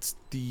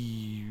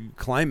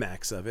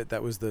climax of it.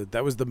 That was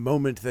the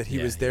moment that he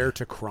Yeah, was there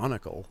to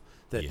chronicle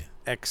that Yeah.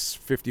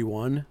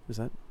 X-51 is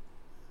that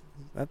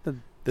the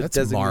That's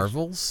designation?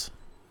 Marvel's?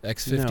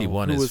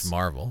 X-51 No, who is was-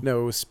 Marvel.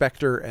 No, it was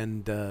Spectre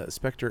and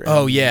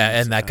Oh, yeah,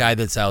 and that guy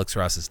that's Alex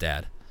Ross's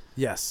dad.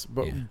 Yes,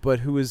 but Yeah. but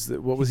who is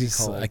what was he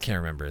called? I can't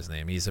remember his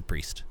name. He's a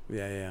priest.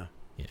 Yeah.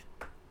 Yeah.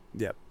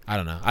 Yep. I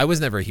don't know. I was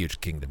never a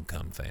huge Kingdom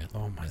Come fan.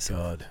 Oh my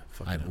myself. god, I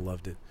fucking know.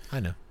 loved it. I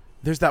know.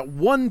 There's that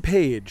one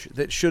page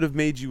that should have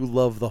made you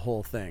love the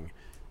whole thing.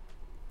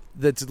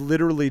 That's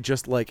literally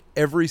just like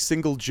every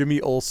single Jimmy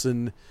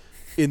Olsen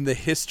in the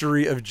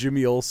history of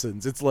Jimmy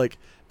Olsen's. It's like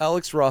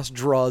Alex Ross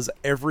draws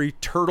every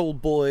Turtle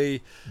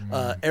Boy,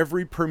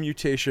 every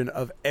permutation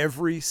of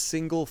every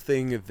single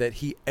thing that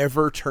he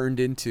ever turned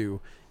into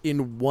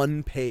in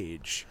one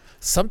page.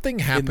 Something In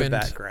the happened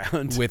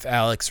background. with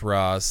Alex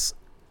Ross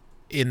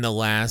in the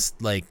last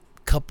like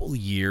couple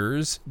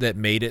years that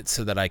made it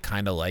so that I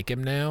kind of like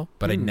him now,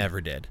 but I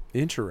never did.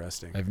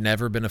 Interesting. I've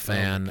never been a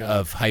fan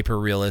of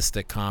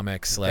hyper-realistic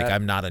comics. Like,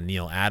 I'm not a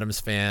Neil Adams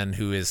fan,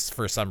 who is,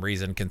 for some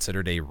reason,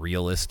 considered a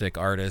realistic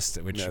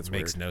artist, which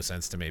makes no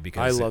sense to me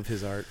because I love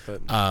his art,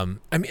 but I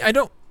mean, I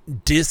don't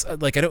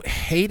I don't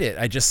hate it.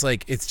 I just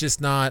like, it's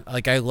just not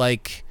like I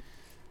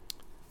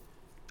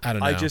don't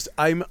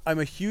know. I'm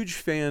a huge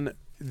fan.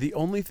 The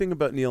only thing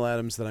about Neil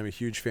Adams that I'm a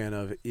huge fan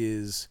of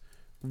is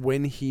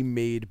when he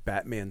made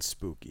Batman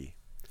spooky.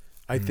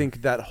 I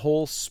think that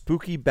whole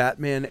spooky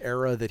Batman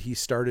era that he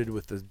started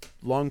with the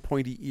long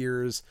pointy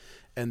ears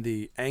and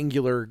the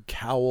angular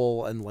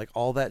cowl and like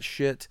all that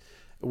shit,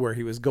 where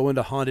he was going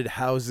to haunted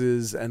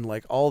houses and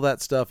like all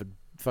that stuff, and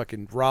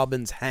fucking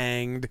Robin's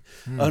hanged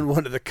on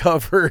one of the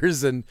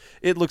covers, and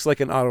it looks like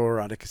an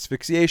autoerotic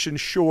asphyxiation,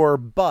 sure,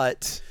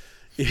 but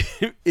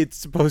it's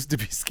supposed to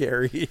be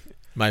scary.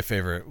 My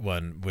favorite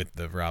one with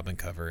the Robin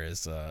cover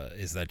is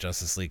that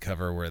Justice League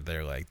cover where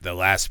they're like, the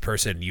last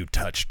person you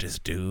touched is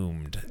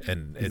doomed,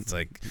 and it's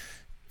like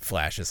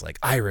Flash is like,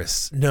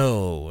 Iris,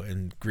 no,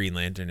 and Green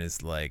Lantern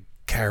is like,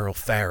 Carol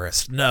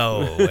Ferris,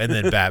 no, and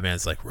then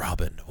Batman's like,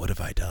 Robin, what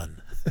have I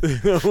done?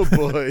 Oh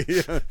boy.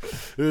 It's a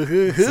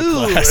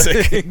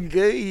classic.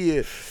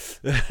 Yeah.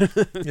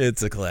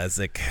 It's a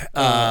classic.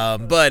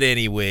 But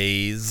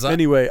anyways.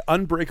 Anyway,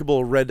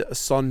 Unbreakable Red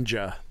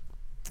Sonja.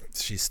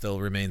 She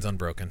still remains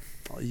unbroken.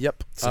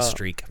 Yep. It's a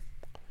streak.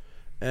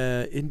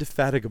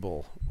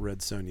 Indefatigable Red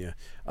Sonja.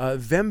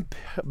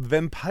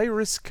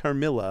 Vampirus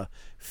Carmilla,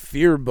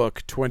 Fear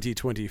Book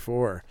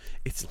 2024.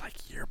 It's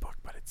like Yearbook,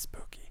 but it's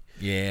spooky.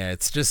 Yeah,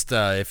 it's just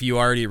if you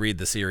already read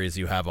the series,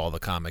 you have all the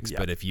comics. Yep.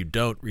 But if you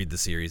don't read the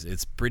series,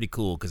 it's pretty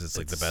cool because it's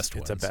like the best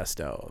ones. It's a best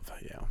of,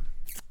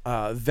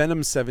 yeah.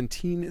 Venom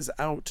 17 is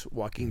out.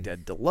 Walking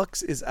Dead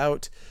Deluxe is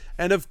out.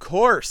 And of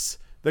course,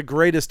 the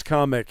greatest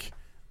comic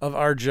of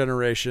our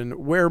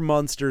generation, Where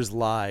Monsters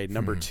Lie,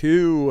 number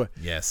 2.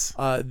 Yes.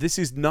 This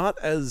is not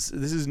as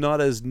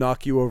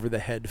knock you over the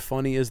head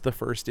funny as the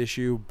first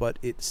issue, but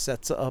it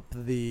sets up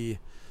the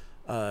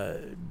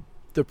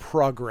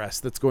progress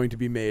that's going to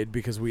be made,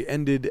 because we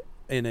ended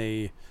in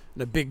a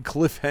big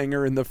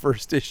cliffhanger in the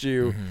first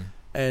issue,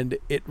 and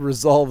it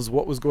resolves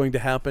what was going to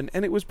happen,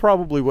 and it was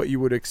probably what you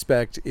would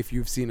expect if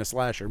you've seen a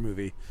slasher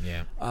movie.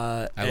 Yeah.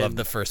 I love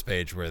the first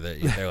page where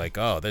they're like,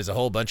 oh, there's a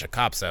whole bunch of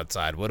cops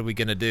outside. What are we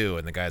going to do?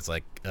 And the guy's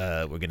like,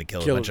 we're going to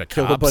kill a bunch of cops.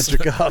 Kill a bunch of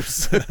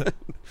cops.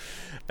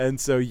 And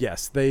so,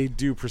 yes, they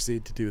do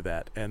proceed to do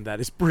that. And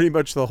that is pretty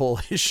much the whole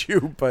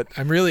issue. But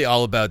I'm really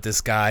all about this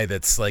guy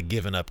that's like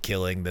given up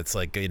killing, that's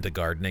like into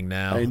gardening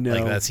now. I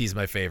know. Like he's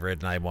my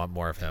favorite, and I want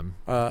more of him.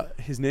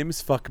 His name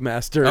is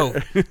Fuckmaster.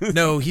 Oh,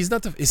 no, he's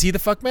not is he the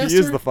Fuckmaster? He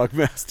is the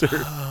Fuckmaster.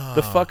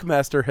 The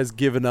Fuckmaster has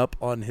given up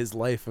on his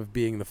life of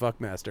being the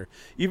Fuckmaster.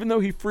 Even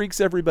though he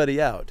freaks everybody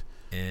out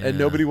and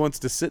nobody wants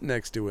to sit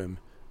next to him,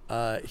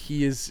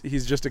 he's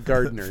just a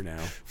gardener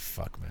now.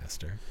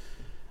 Fuckmaster.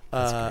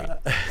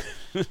 That's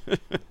great.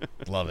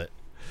 Love it.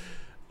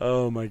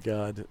 Oh my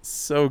god,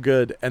 so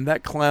good. And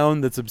that clown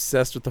that's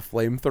obsessed with the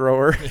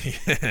flamethrower.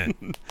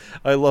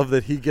 I love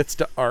that he gets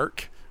to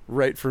arc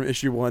right from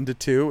issue 1 to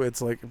 2.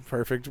 It's like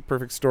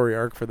perfect story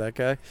arc for that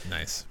guy.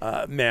 Nice.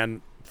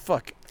 Man,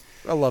 fuck,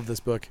 I love this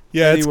book.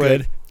 Yeah, anyway, it's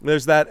good.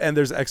 There's that, and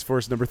there's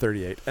X-Force number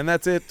 38, and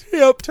that's it.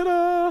 Yep.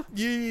 Ta-da!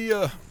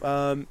 Yeah.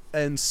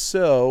 And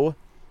so,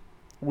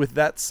 with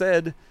that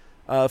said,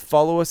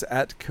 follow us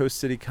at Coast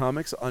City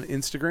Comics on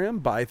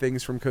Instagram. Buy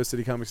things from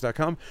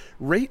coastcitycomics.com.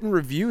 Rate and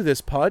review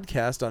this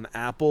podcast on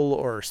Apple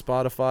or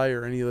Spotify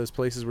or any of those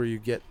places where you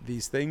get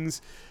these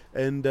things.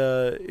 And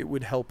it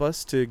would help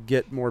us to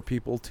get more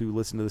people to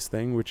listen to this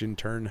thing, which in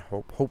turn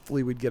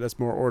hopefully would get us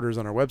more orders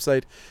on our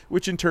website,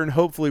 which in turn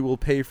hopefully will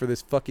pay for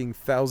this fucking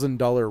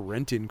 $1,000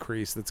 rent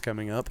increase that's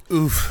coming up.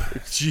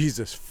 Oof.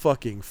 Jesus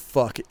fucking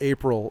fuck.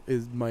 April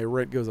is my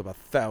rent goes up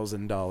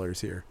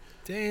 $1,000 here.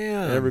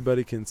 Damn.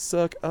 Everybody can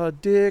suck a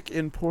dick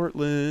in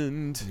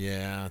Portland.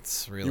 Yeah,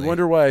 it's really... You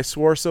wonder why I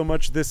swore so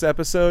much this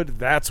episode?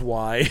 That's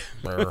why.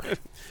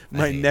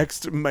 my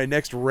next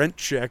rent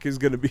check is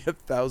going to be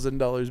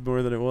 $1,000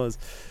 more than it was.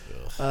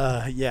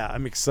 Yeah,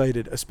 I'm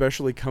excited,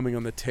 especially coming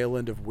on the tail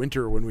end of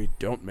winter when we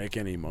don't make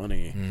any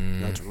money.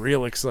 That's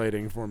real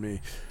exciting for me.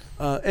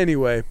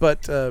 Anyway,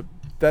 but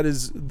that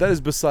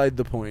is beside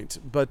the point.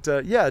 But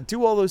yeah,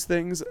 do all those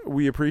things.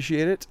 We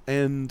appreciate it,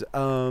 and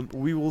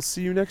we will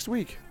see you next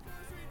week.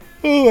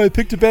 Oh, I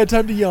picked a bad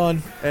time to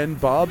yawn.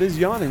 And Bob is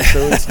yawning,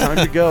 so it's time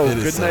to go.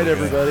 Good night,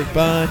 everybody.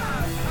 Bye.